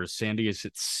 5 batters. Sandy has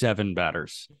hit 7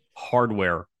 batters.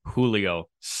 Hardware. Julio,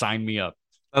 sign me up.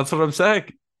 That's what I'm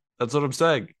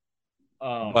saying.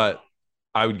 But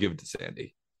I would give it to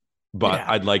Sandy, but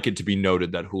I'd like it to be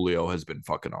noted that Julio has been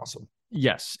fucking awesome.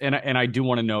 Yes, and I do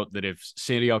want to note that if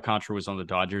Sandy Alcantara was on the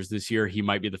Dodgers this year, he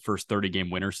might be the first 30-game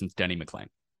winner since Denny McClain.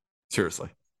 Seriously,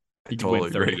 he could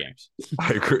win 30 games. I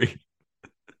agree.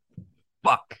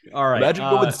 Fuck. All right. Imagine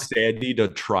going Sandy to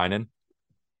Trinan.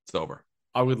 It's over.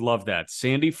 I would love that.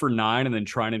 Sandy for 9 and then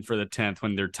Trinan for the 10th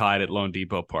when they're tied at Lone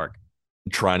Depot Park.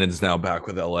 Trinan's now back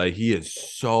with LA. He is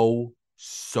so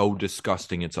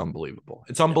disgusting. It's unbelievable.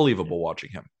 It's unbelievable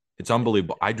watching him. It's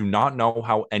unbelievable. I do not know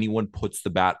how anyone puts the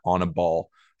bat on a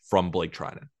ball from Blake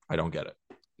Trinan. I don't get it.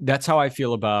 That's how I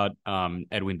feel about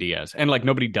Edwin Diaz. And like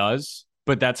nobody does,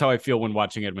 but that's how I feel when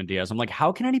watching Edwin Diaz. I'm like,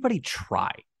 how can anybody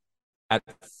try? At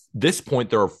this point,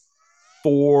 there are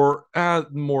 4,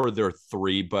 there are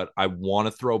 3, but I want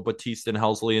to throw Batista and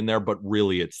Helsley in there, but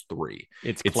really it's 3.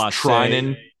 It's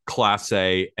Trinan,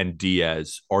 Clase, and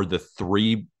Diaz are the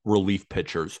 3 relief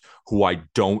pitchers who I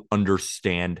don't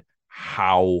understand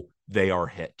how they are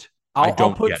hit.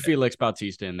 I'll put Felix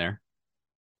Bautista in there.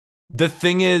 The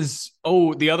thing is...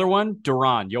 Oh, the other one?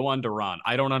 Yohan Duran.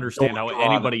 I don't understand how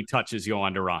anybody touches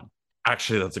Yohan Duran.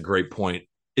 Actually, that's a great point.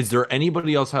 Is there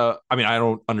anybody else? I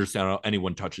don't understand how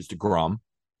anyone touches DeGrom.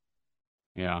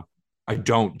 Yeah. I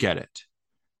don't get it.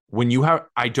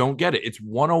 I don't get it. It's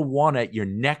 101 at your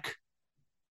neck.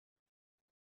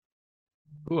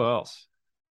 Who else?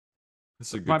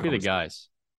 Might be the guys.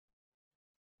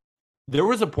 There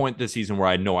was a point this season where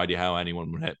I had no idea how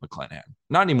anyone would hit McClanahan.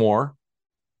 Not anymore,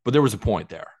 but there was a point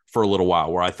there for a little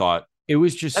while where I thought it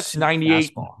was just that's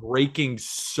 98 breaking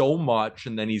so much,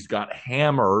 and then he's got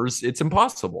hammers. It's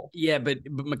impossible. Yeah, but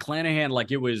McClanahan,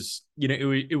 like it was the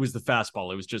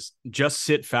fastball. It was just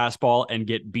sit fastball and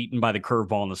get beaten by the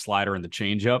curveball and the slider and the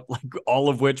changeup, like all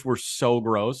of which were so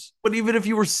gross. But even if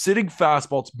you were sitting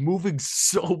fastball, it's moving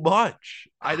so much.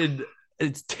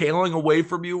 It's tailing away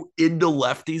from you into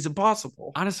lefties.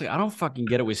 Impossible. Honestly, I don't fucking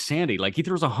get it with Sandy. Like he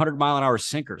throws 100-mile-an-hour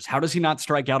sinkers. How does he not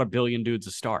strike out a billion dudes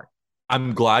a start?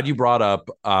 I'm glad you brought up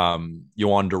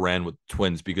Yohan Duran with the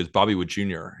Twins, because Bobby Wood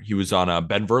Jr., he was on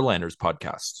Ben Verlander's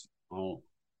podcast. Oh.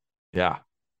 Yeah.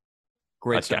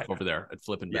 Great stuff over there at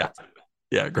Flippin' Bats.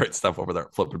 Yeah, great stuff over there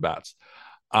at Flippin' Bats.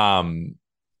 Bobby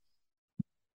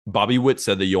Witt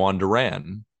said that Yohan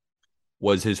Duran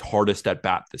was his hardest at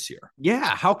bat this year.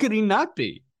 Yeah, how could he not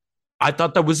be? I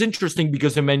thought that was interesting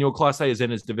because Emmanuel Clase is in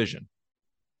his division.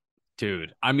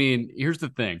 Dude, I mean, here's the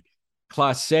thing.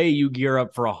 Class A, you gear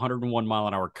up for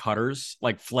 101-mile-an-hour cutters,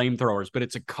 like flamethrowers, but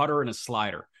it's a cutter and a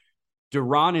slider.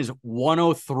 Duran is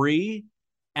 103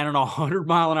 and an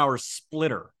 100-mile-an-hour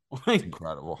splitter. Like,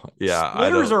 incredible. Yeah,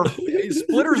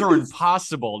 splitters are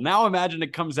impossible. Now imagine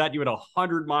it comes at you at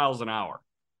 100 miles an hour.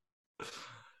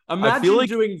 Imagine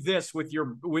doing this with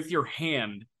your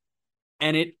hand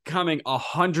and it coming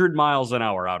 100 miles an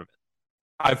hour out of it.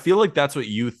 I feel like that's what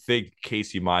you think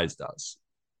Casey Mize does,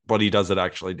 but he doesn't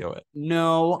actually do it.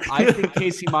 No, I think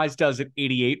Casey Mize does it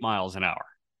 88 miles an hour.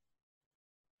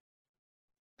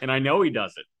 And I know he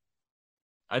does it.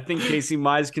 I think Casey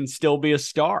Mize can still be a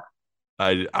star.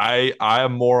 I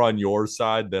am more on your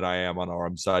side than I am on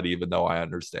Arm's side, even though I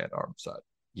understand Arm's side.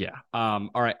 Yeah. All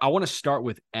right. I want to start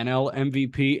with NL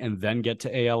MVP and then get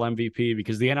to AL MVP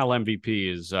because the NL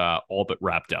MVP is all but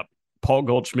wrapped up. Paul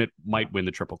Goldschmidt might win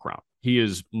the Triple Crown. He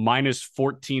is minus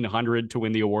 1,400 to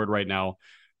win the award right now.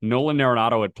 Nolan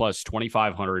Arenado at plus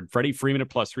 2,500. Freddie Freeman at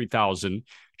plus 3,000.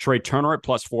 Trey Turner at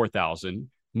plus 4,000.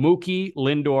 Mookie,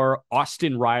 Lindor,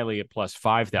 Austin Riley at plus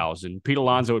 5,000. Pete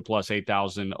Alonso at plus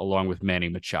 8,000, along with Manny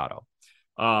Machado.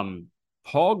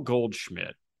 Paul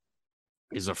Goldschmidt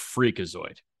is a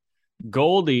freakazoid.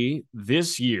 Goldie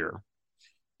this year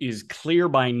is clear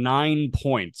by 9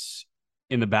 points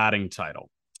in the batting title.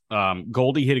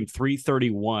 Goldie hitting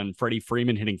 331, Freddie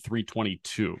Freeman hitting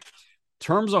 322.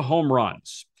 Terms of home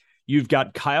runs, you've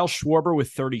got Kyle Schwarber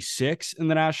with 36 in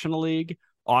the National League,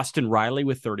 Austin Riley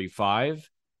with 35,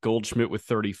 Goldschmidt with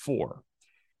 34.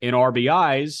 In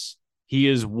RBIs, he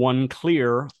is one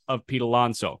clear of Pete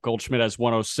Alonso. Goldschmidt has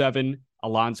 107,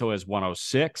 Alonso has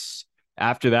 106.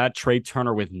 After that, Trey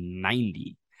Turner with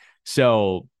 90.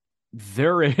 So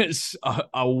there is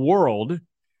a world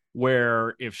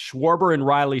where if Schwarber and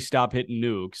Riley stop hitting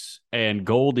nukes and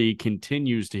Goldie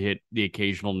continues to hit the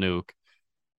occasional nuke,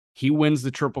 he wins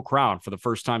the Triple Crown for the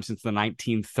first time since the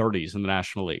 1930s in the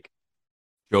National League.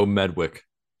 Joe Medwick,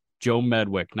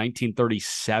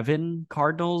 1937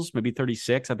 Cardinals, maybe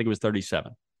 36. I think it was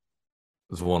 37. It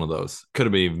was one of those. Could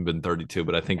have even been 32,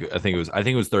 but I think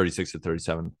it was 36 to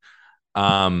 37.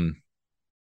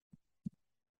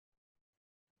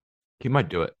 He might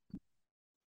do it.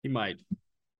 He might.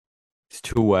 He's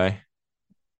two-way.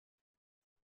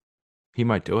 He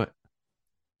might do it.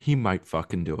 He might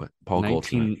fucking do it. Paul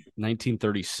Goldschmidt.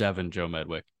 1937, Joe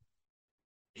Medwick.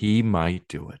 He might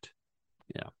do it.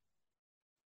 Yeah.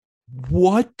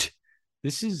 What?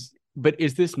 But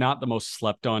is this not the most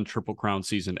slept on Triple Crown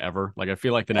season ever? Like, I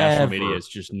feel like the national media is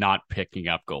just not picking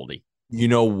up Goldie. You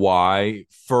know why?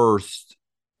 First,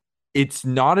 it's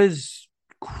not as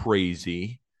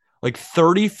crazy. Like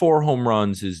 34 home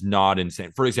runs is not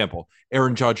insane. For example,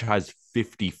 Aaron Judge has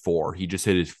 54. He just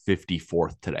hit his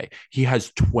 54th today. He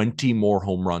has 20 more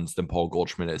home runs than Paul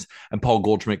Goldschmidt is. And Paul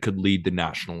Goldschmidt could lead the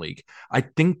National League. I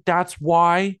think that's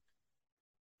why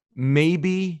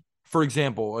maybe, for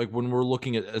example, like when we're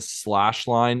looking at a slash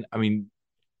line, I mean,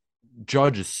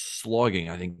 Judge is slugging,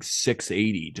 I think,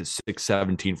 680 to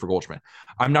 617 for Goldschmidt.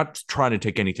 I'm not trying to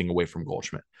take anything away from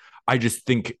Goldschmidt. I just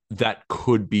think that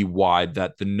could be why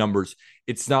that the numbers,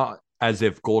 it's not as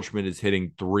if Goldschmidt is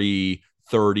hitting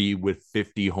 330 with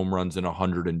 50 home runs and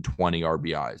 120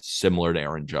 RBIs, similar to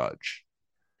Aaron Judge.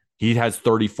 He has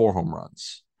 34 home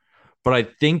runs. But I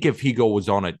think if he goes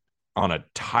on a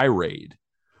tirade,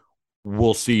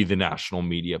 we'll see the national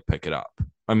media pick it up.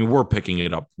 I mean, we're picking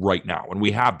it up right now, and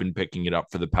we have been picking it up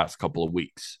for the past couple of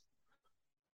weeks.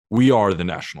 We are the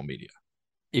national media.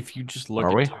 If you just look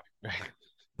are we?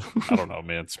 I don't know,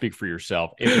 man. Speak for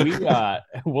yourself. If we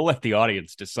we'll let the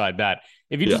audience decide that.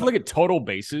 If you just look at total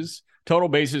bases,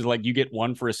 like you get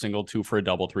 1 for a single, 2 for a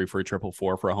double, 3 for a triple,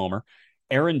 4 for a homer.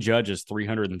 Aaron Judge is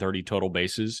 330 total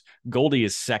bases. Goldie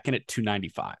is second at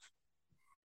 295.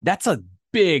 That's a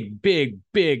big, big,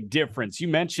 big difference. You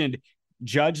mentioned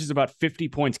Judge is about 50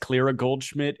 points clear of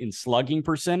Goldschmidt in slugging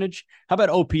percentage. How about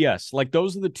OPS? Like,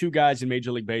 those are the two guys in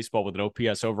Major League Baseball with an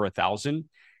OPS over 1,000.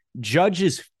 Judge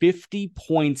is 50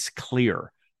 points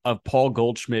clear of Paul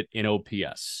Goldschmidt in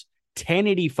OPS,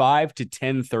 1085 to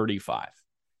 1035.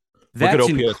 That's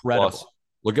incredible.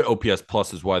 Look at OPS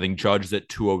plus as well. I think Judge is at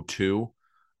 202,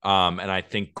 and I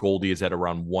think Goldie is at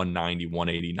around 190,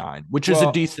 189, which is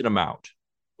a decent amount.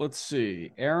 Let's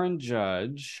see. Aaron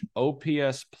Judge,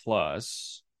 OPS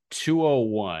plus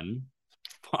 201.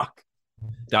 Fuck.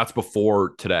 That's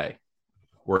before today,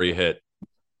 where he hit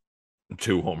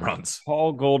 2 home runs.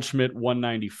 Paul Goldschmidt,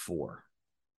 194.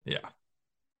 Yeah.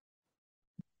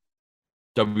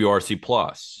 WRC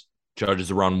plus. Judge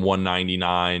is around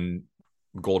 199.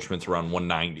 Goldschmidt's around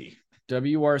 190.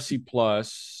 WRC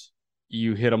plus,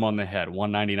 you hit him on the head,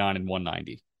 199 and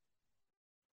 190.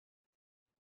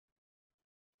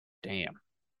 Damn.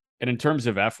 And in terms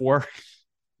of FWAR,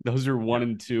 those are 1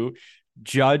 and 2.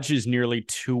 Judge is nearly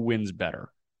 2 wins better.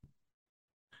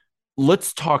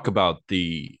 Let's talk about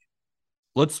this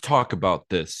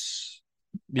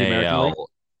The American League? AL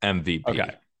MVP.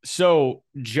 Okay. So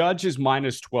Judge is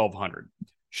minus 1,200.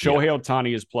 Shohei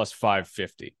Ohtani is plus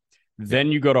 550.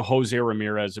 Then you go to Jose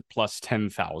Ramirez at plus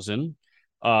 10,000.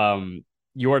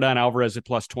 Yordan Alvarez at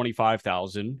plus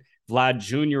 25,000. Vlad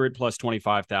Jr. at plus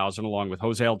 25,000, along with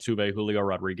Jose Altuve, Julio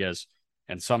Rodriguez,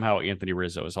 and somehow Anthony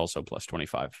Rizzo is also plus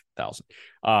 25,000.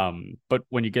 But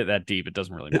when you get that deep, it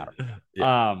doesn't really matter.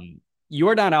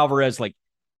 Yordan Alvarez, like,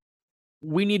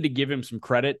 we need to give him some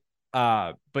credit.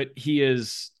 But he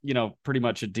is, pretty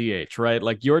much a DH, right?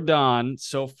 Like Yordan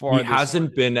so far. He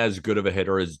hasn't been as good of a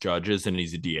hitter as Judge is, and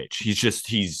he's a DH.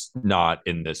 He's not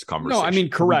in this conversation. No, I mean,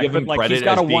 correct. But like he's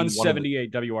got a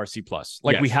 178 WRC plus.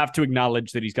 Like we have to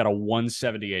acknowledge that he's got a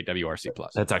 178 WRC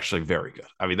plus. That's actually very good.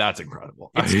 I mean, that's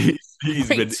incredible. He's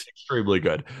been extremely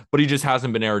good, but he just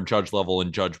hasn't been Aaron Judge level,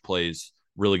 and Judge plays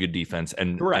really good defense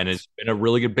and has been a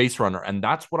really good base runner. And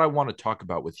that's what I want to talk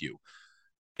about with you.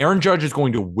 Aaron Judge is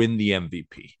going to win the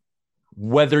MVP.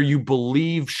 Whether you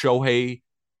believe Shohei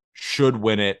should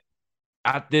win it,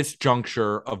 at this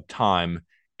juncture of time,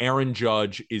 Aaron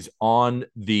Judge is on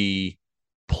the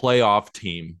playoff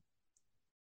team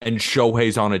and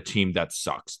Shohei's on a team that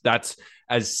sucks. That's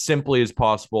as simply as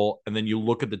possible. And then you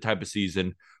look at the type of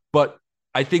season. But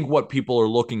I think what people are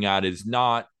looking at is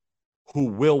not who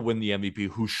will win the MVP,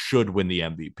 who should win the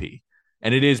MVP.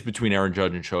 And it is between Aaron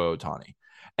Judge and Shohei Ohtani.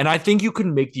 And I think you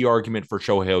can make the argument for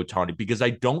Shohei Ohtani because I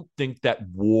don't think that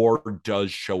WAR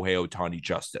does Shohei Ohtani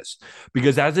justice.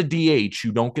 Because as a DH,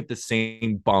 you don't get the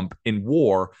same bump in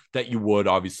WAR that you would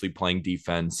obviously playing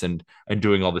defense and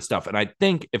doing all this stuff. And I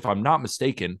think, if I'm not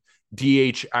mistaken,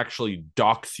 DH actually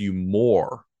docks you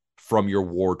more from your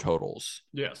WAR totals.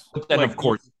 Yes. But then, of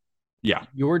course,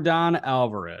 Yordan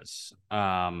Alvarez,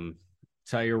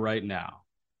 tell you right now,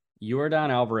 Yordan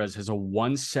Alvarez has a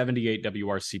 178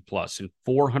 WRC plus in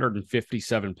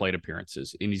 457 plate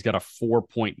appearances, and he's got a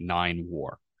 4.9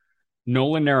 WAR.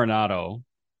 Nolan Arenado,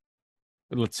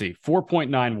 let's see,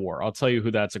 4.9 WAR. I'll tell you who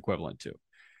that's equivalent to.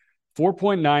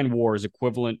 4.9 WAR is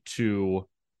equivalent to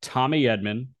Tommy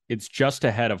Edman. It's just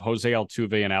ahead of Jose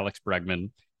Altuve and Alex Bregman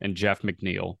and Jeff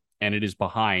McNeil, and it is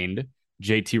behind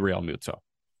JT Realmuto.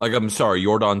 Like, I'm sorry,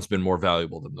 Yordan's been more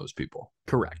valuable than those people.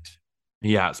 Correct.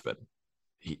 He has been.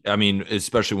 I mean,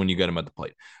 especially when you get him at the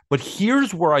plate. But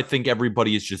here's where I think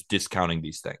everybody is just discounting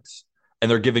these things.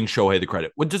 And they're giving Shohei the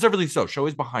credit. Well, deservedly so.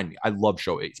 Shohei's behind me. I love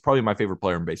Shohei. He's probably my favorite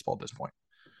player in baseball at this point.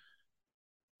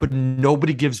 But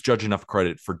nobody gives Judge enough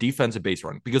credit for defensive base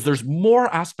running because there's more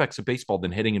aspects of baseball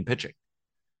than hitting and pitching.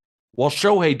 While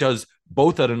Shohei does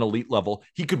both at an elite level,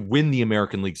 he could win the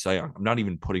American League Cy Young. I'm not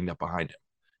even putting that behind him.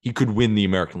 He could win the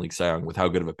American League Cy Young with how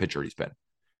good of a pitcher he's been.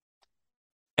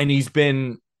 And he's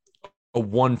been a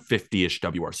 150-ish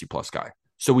WRC plus guy.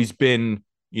 So he's been,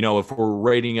 if we're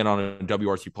rating it on a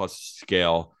WRC plus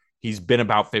scale, he's been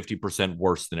about 50%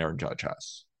 worse than Aaron Judge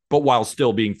has, but while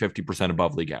still being 50%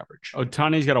 above league average.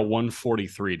 Ohtani's got a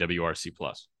 143 WRC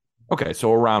plus. Okay,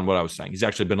 so around what I was saying. He's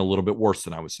actually been a little bit worse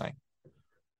than I was saying.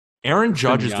 Aaron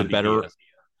Judge is the better. Diaz.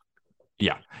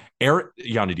 Yeah.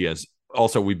 Yandy Diaz.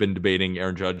 Also, we've been debating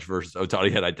Aaron Judge versus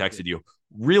Ohtani, and I texted you.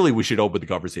 Really, we should open the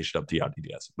conversation up to Yandy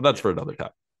Diaz, but that's for another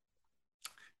time.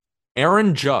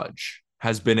 Aaron Judge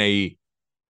has been a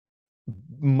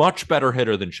much better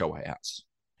hitter than Shohei has.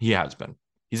 He has been.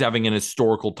 He's having an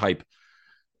historical type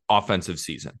offensive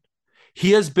season.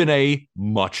 He has been a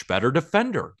much better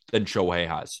defender than Shohei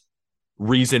has.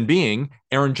 Reason being,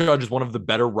 Aaron Judge is one of the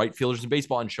better right fielders in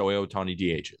baseball, and Shohei Ohtani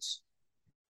DHs.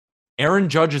 Aaron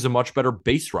Judge is a much better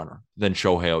base runner than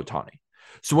Shohei Ohtani.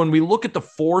 So when we look at the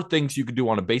four things you can do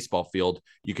on a baseball field,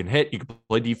 you can hit, you can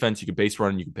play defense, you can base run,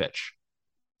 and you can pitch.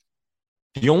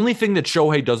 The only thing that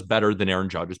Shohei does better than Aaron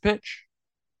Judge is pitch.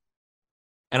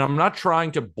 And I'm not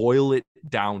trying to boil it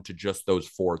down to just those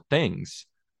four things.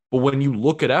 But when you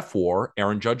look at FWAR,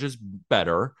 Aaron Judge is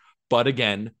better. But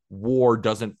again, WAR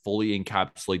doesn't fully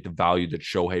encapsulate the value that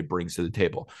Shohei brings to the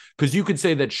table. Because you could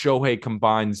say that Shohei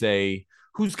combines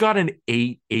who's got an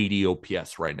 880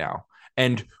 OPS right now,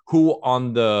 and who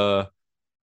on the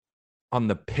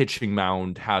pitching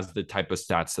mound has the type of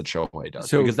stats that Shohei does.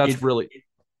 So because that's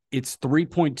it's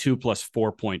 3.2 plus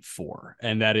 4.4,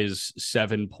 and that is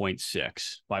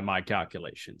 7.6 by my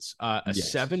calculations. A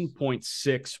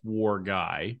 7.6 WAR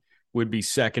guy would be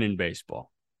second in baseball,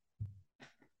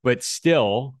 but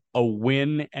still a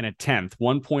win and a 10th,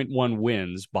 1.1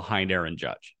 wins behind Aaron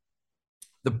Judge.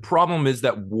 The problem is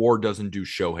that WAR doesn't do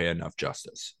Shohei enough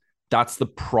justice. That's the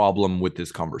problem with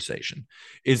this conversation,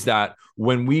 is that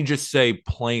when we just say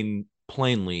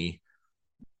plainly,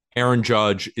 Aaron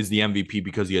Judge is the MVP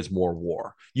because he has more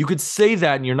WAR. You could say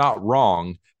that and you're not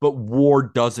wrong, but WAR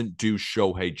doesn't do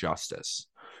Shohei justice.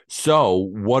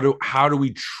 So, how do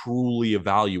we truly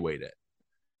evaluate it?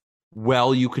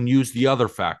 Well, you can use the other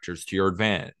factors to your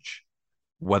advantage.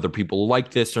 Whether people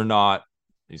like this or not,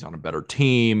 he's on a better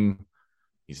team,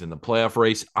 he's in the playoff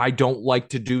race. I don't like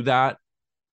to do that,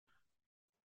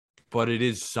 but it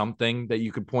is something that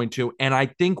you could point to. And I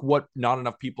think what not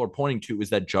enough people are pointing to is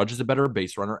that Judge is a better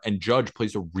base runner and Judge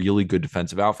plays a really good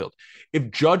defensive outfield.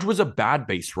 If Judge was a bad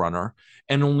base runner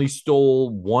and only stole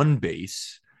one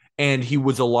base and he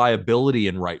was a liability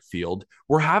in right field,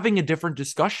 we're having a different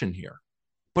discussion here.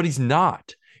 But he's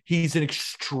not. He's an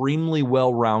extremely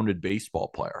well-rounded baseball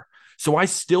player. So I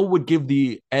still would give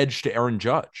the edge to Aaron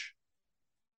Judge.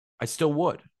 I still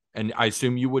would. And I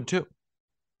assume you would too.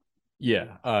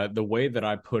 Yeah, the way that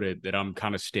I put it, that I'm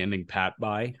kind of standing pat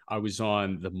by, I was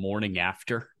on the morning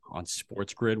after on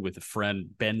Sports Grid with a friend,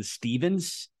 Ben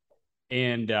Stevens,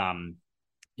 and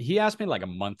he asked me like a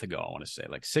month ago, I want to say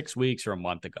like 6 weeks or a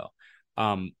month ago,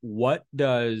 what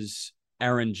does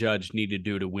Aaron Judge need to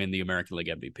do to win the American League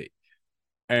MVP?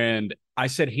 And I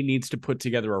said he needs to put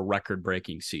together a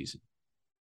record-breaking season.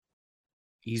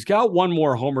 He's got one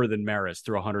more homer than Maris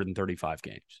through 135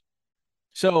 games.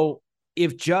 So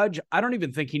if Judge, I don't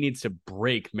even think he needs to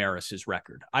break Maris's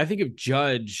record. I think if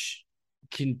Judge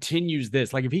continues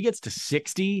this, like if he gets to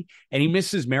 60 and he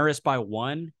misses Maris by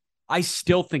 1, I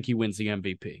still think he wins the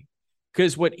MVP.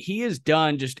 Because what he has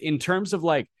done just in terms of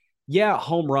like, yeah,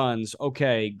 home runs,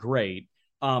 okay, great.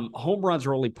 Home runs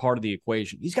are only part of the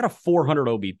equation. He's got a 400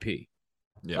 OBP.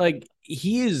 Yeah. Like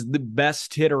he is the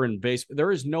best hitter in baseball. There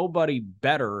is nobody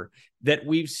better that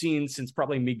we've seen since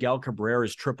probably Miguel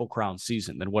Cabrera's Triple Crown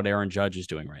season than what Aaron Judge is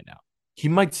doing right now. He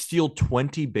might steal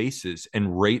 20 bases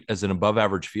and rate as an above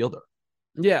average fielder.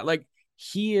 Yeah, like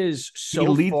he is so he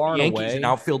leads far the and Yankees away in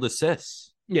outfield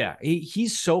assists. Yeah,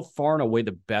 he's so far and away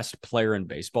the best player in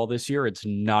baseball this year. It's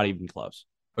not even close.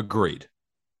 Agreed.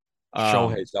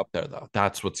 Shohei's up there though.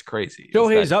 That's what's crazy.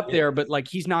 Shohei's up there, but like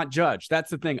he's not Judge.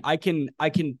 That's the thing. I can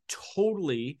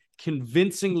totally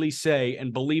convincingly say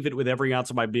and believe it with every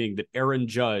ounce of my being that Aaron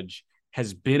Judge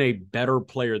has been a better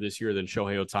player this year than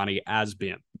Shohei Ohtani has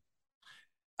been.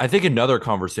 I think another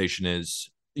conversation is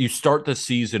you start the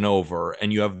season over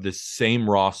and you have the same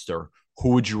roster.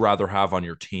 Who would you rather have on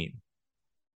your team?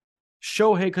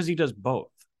 Shohei, because he does both.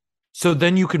 So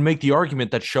then you can make the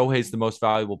argument that Shohei is the most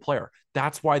valuable player.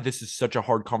 That's why this is such a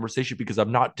hard conversation, because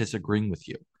I'm not disagreeing with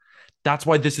you. That's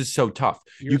why this is so tough.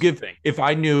 If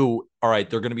I knew, all right,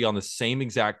 they're going to be on the same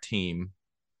exact team.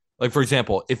 Like, for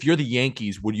example, if you're the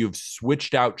Yankees, would you have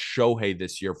switched out Shohei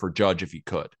this year for Judge if you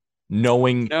could,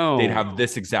 knowing they'd have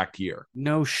this exact year?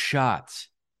 No shots.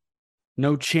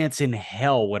 No chance in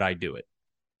hell would I do it.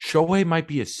 Shohei might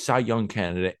be a Cy Young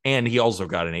candidate, and he also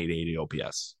got an 880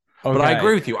 OPS. Okay. But I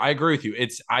agree with you.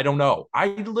 I don't know. I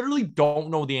literally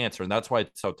don't know the answer, and that's why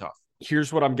it's so tough.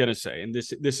 Here's what I'm going to say, and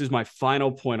this is my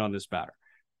final point on this matter.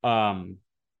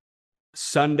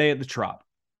 Sunday at the Trop,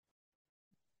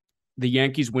 the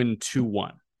Yankees win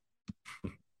 2-1.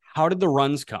 How did the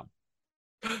runs come?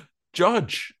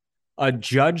 Judge. A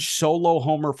Judge solo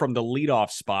homer from the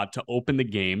leadoff spot to open the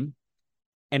game,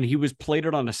 and he was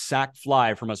plated on a sac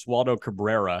fly from Oswaldo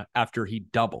Cabrera after he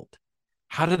doubled.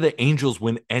 How did the Angels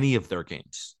win any of their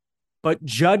games? But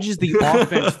Judge is the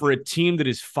offense for a team that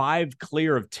is 5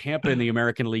 clear of Tampa in the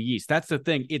American League East. That's the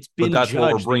thing. It's been Judge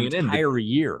the entire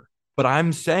year. But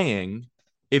I'm saying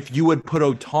if you would put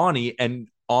Ohtani and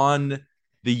on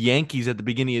the Yankees at the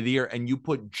beginning of the year and you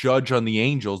put Judge on the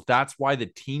Angels, that's why the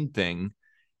team thing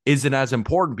isn't as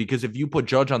important, because if you put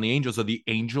Judge on the Angels, are the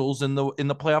Angels in the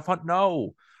playoff hunt?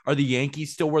 No. Are the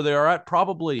Yankees still where they are at?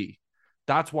 Probably.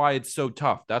 That's why it's so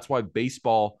tough. That's why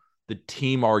baseball, the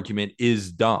team argument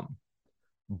is dumb.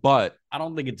 But I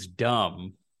don't think it's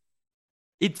dumb.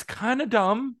 It's kind of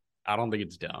dumb. I don't think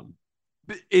it's dumb.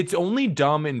 It's only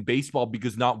dumb in baseball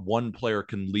because not one player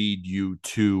can lead you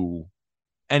to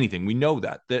anything. We know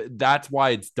that. That's why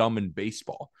it's dumb in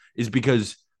baseball, is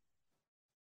because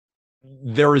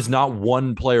there is not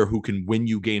one player who can win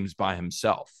you games by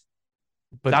himself.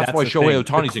 But that's why Shohei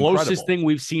Ohtani's incredible. The closest thing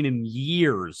we've seen in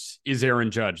years is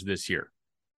Aaron Judge this year.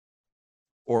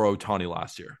 Or Ohtani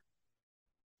last year.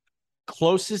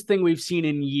 Closest thing we've seen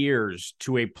in years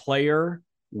to a player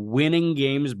winning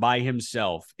games by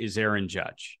himself is Aaron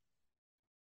Judge.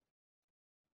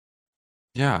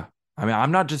 Yeah. I mean,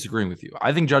 I'm not disagreeing with you.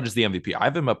 I think Judge is the MVP. I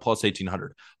have him at plus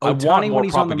 1,800. Ohtani when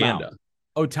he's on the mound.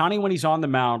 Ohtani when he's on the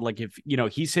mound, like if,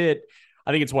 he's hit,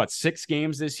 I think it's 6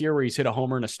 games this year where he's hit a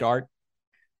homer and a start.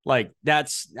 Like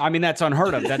that's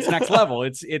unheard of. That's next level.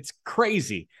 It's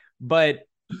crazy. But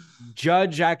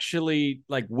Judge actually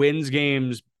like wins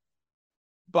games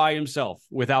by himself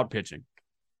without pitching.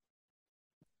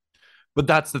 But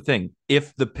that's the thing.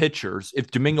 If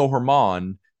Domingo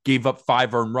Germán gave up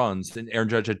 5 earned runs and Aaron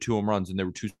Judge had 2 home runs and they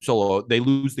were 2 solo, they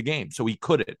lose the game. So he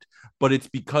couldn't. But it's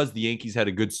because the Yankees had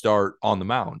a good start on the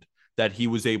mound that he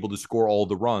was able to score all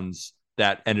the runs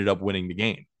that ended up winning the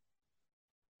game.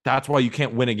 That's why you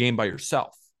can't win a game by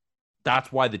yourself.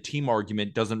 That's why the team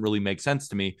argument doesn't really make sense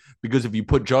to me, because if you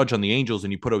put Judge on the Angels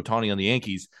and you put Ohtani on the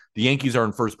Yankees are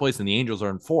in first place and the Angels are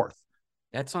in fourth.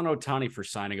 That's on Ohtani for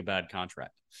signing a bad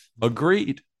contract.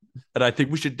 Agreed. And I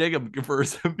think we should dig him for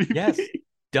his MVP. Yes.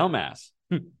 Dumbass.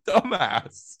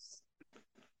 Dumbass.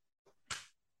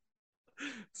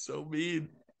 So mean.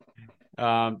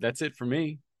 That's it for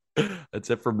me. That's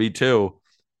it for me too.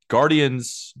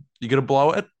 Guardians, you gonna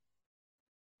blow it?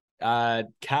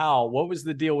 Cal, what was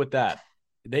the deal with that?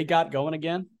 They got going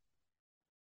again?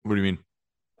 What do you mean?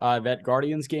 That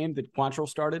Guardians game that Quantrill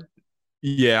started?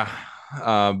 Yeah.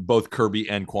 Both Kirby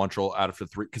and Quantrill out after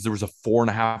 3 because there was a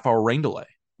 4.5-hour rain delay.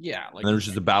 Yeah. And there was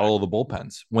just a battle of the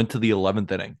bullpens. Went to the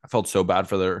 11th inning. I felt so bad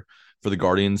for the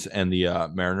Guardians and the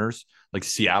Mariners. Like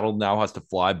Seattle now has to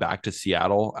fly back to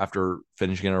Seattle after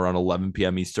finishing it around 11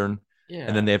 p.m. Eastern. Yeah.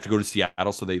 And then they have to go to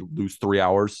Seattle, so they lose 3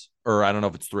 hours. Or I don't know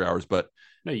if it's 3 hours, but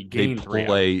no, you gain 3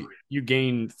 hours. You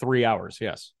gain 3 hours,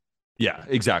 yes. Yeah,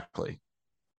 exactly.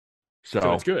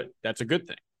 So it's good. That's a good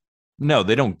thing. No,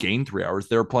 they don't gain 3 hours.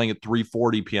 They're playing at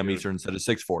 3:40 p.m. Eastern instead of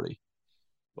 6:40.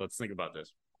 Let's think about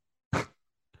this.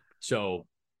 So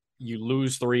you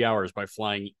lose 3 hours by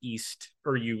flying east,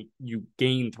 or you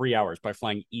gain 3 hours by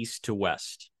flying east to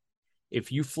west.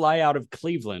 If you fly out of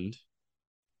Cleveland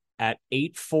at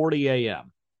 8:40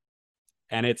 a.m.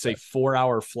 and it's a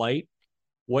 4-hour flight,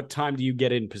 what time do you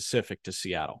get in Pacific to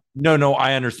Seattle? No,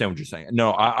 I understand what you're saying. No,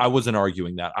 I wasn't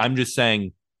arguing that. I'm just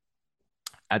saying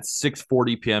at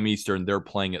 6:40 p.m. Eastern, they're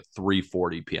playing at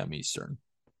 3:40 p.m. Eastern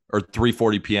or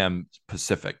 3:40 p.m.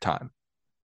 Pacific time.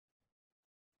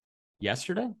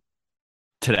 Yesterday?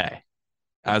 Today.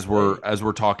 As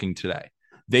we're talking today.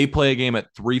 They play a game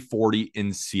at 3:40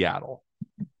 in Seattle.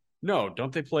 No,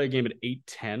 don't they play a game at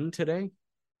 8:10 today?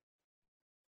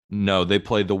 No, they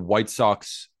play the White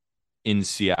Sox in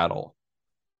Seattle.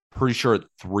 Pretty sure at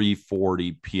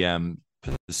 3:40 p.m.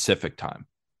 Pacific time.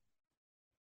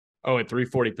 Oh, at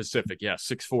 3:40 Pacific. Yeah,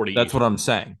 6:40. That's what I'm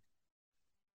saying.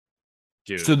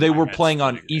 Dude, so they were playing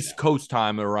on East Coast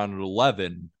time around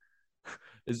 11.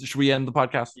 Should we end the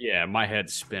podcast? Yeah, my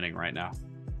head's spinning right now.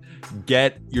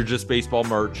 Get your Just Baseball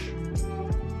merch.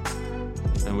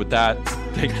 And with that,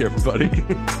 take care, everybody.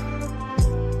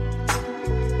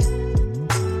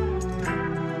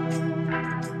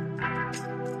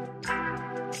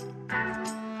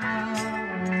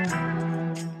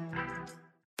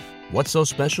 What's so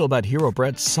special about Hero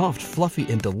Bread's soft,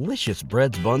 fluffy, and delicious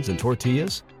breads, buns, and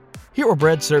tortillas? Hero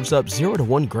Bread serves up 0 to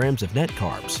 1 grams of net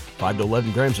carbs, 5 to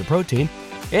 11 grams of protein,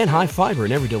 and high fiber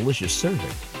in every delicious serving.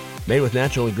 Made with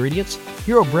natural ingredients,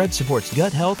 Hero Bread supports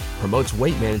gut health, promotes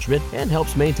weight management, and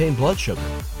helps maintain blood sugar.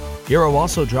 Hero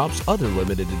also drops other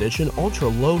limited edition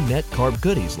ultra-low net carb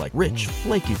goodies like rich,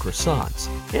 flaky croissants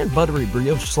and buttery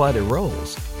brioche slider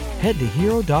rolls. Head to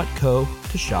hero.co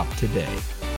to shop today.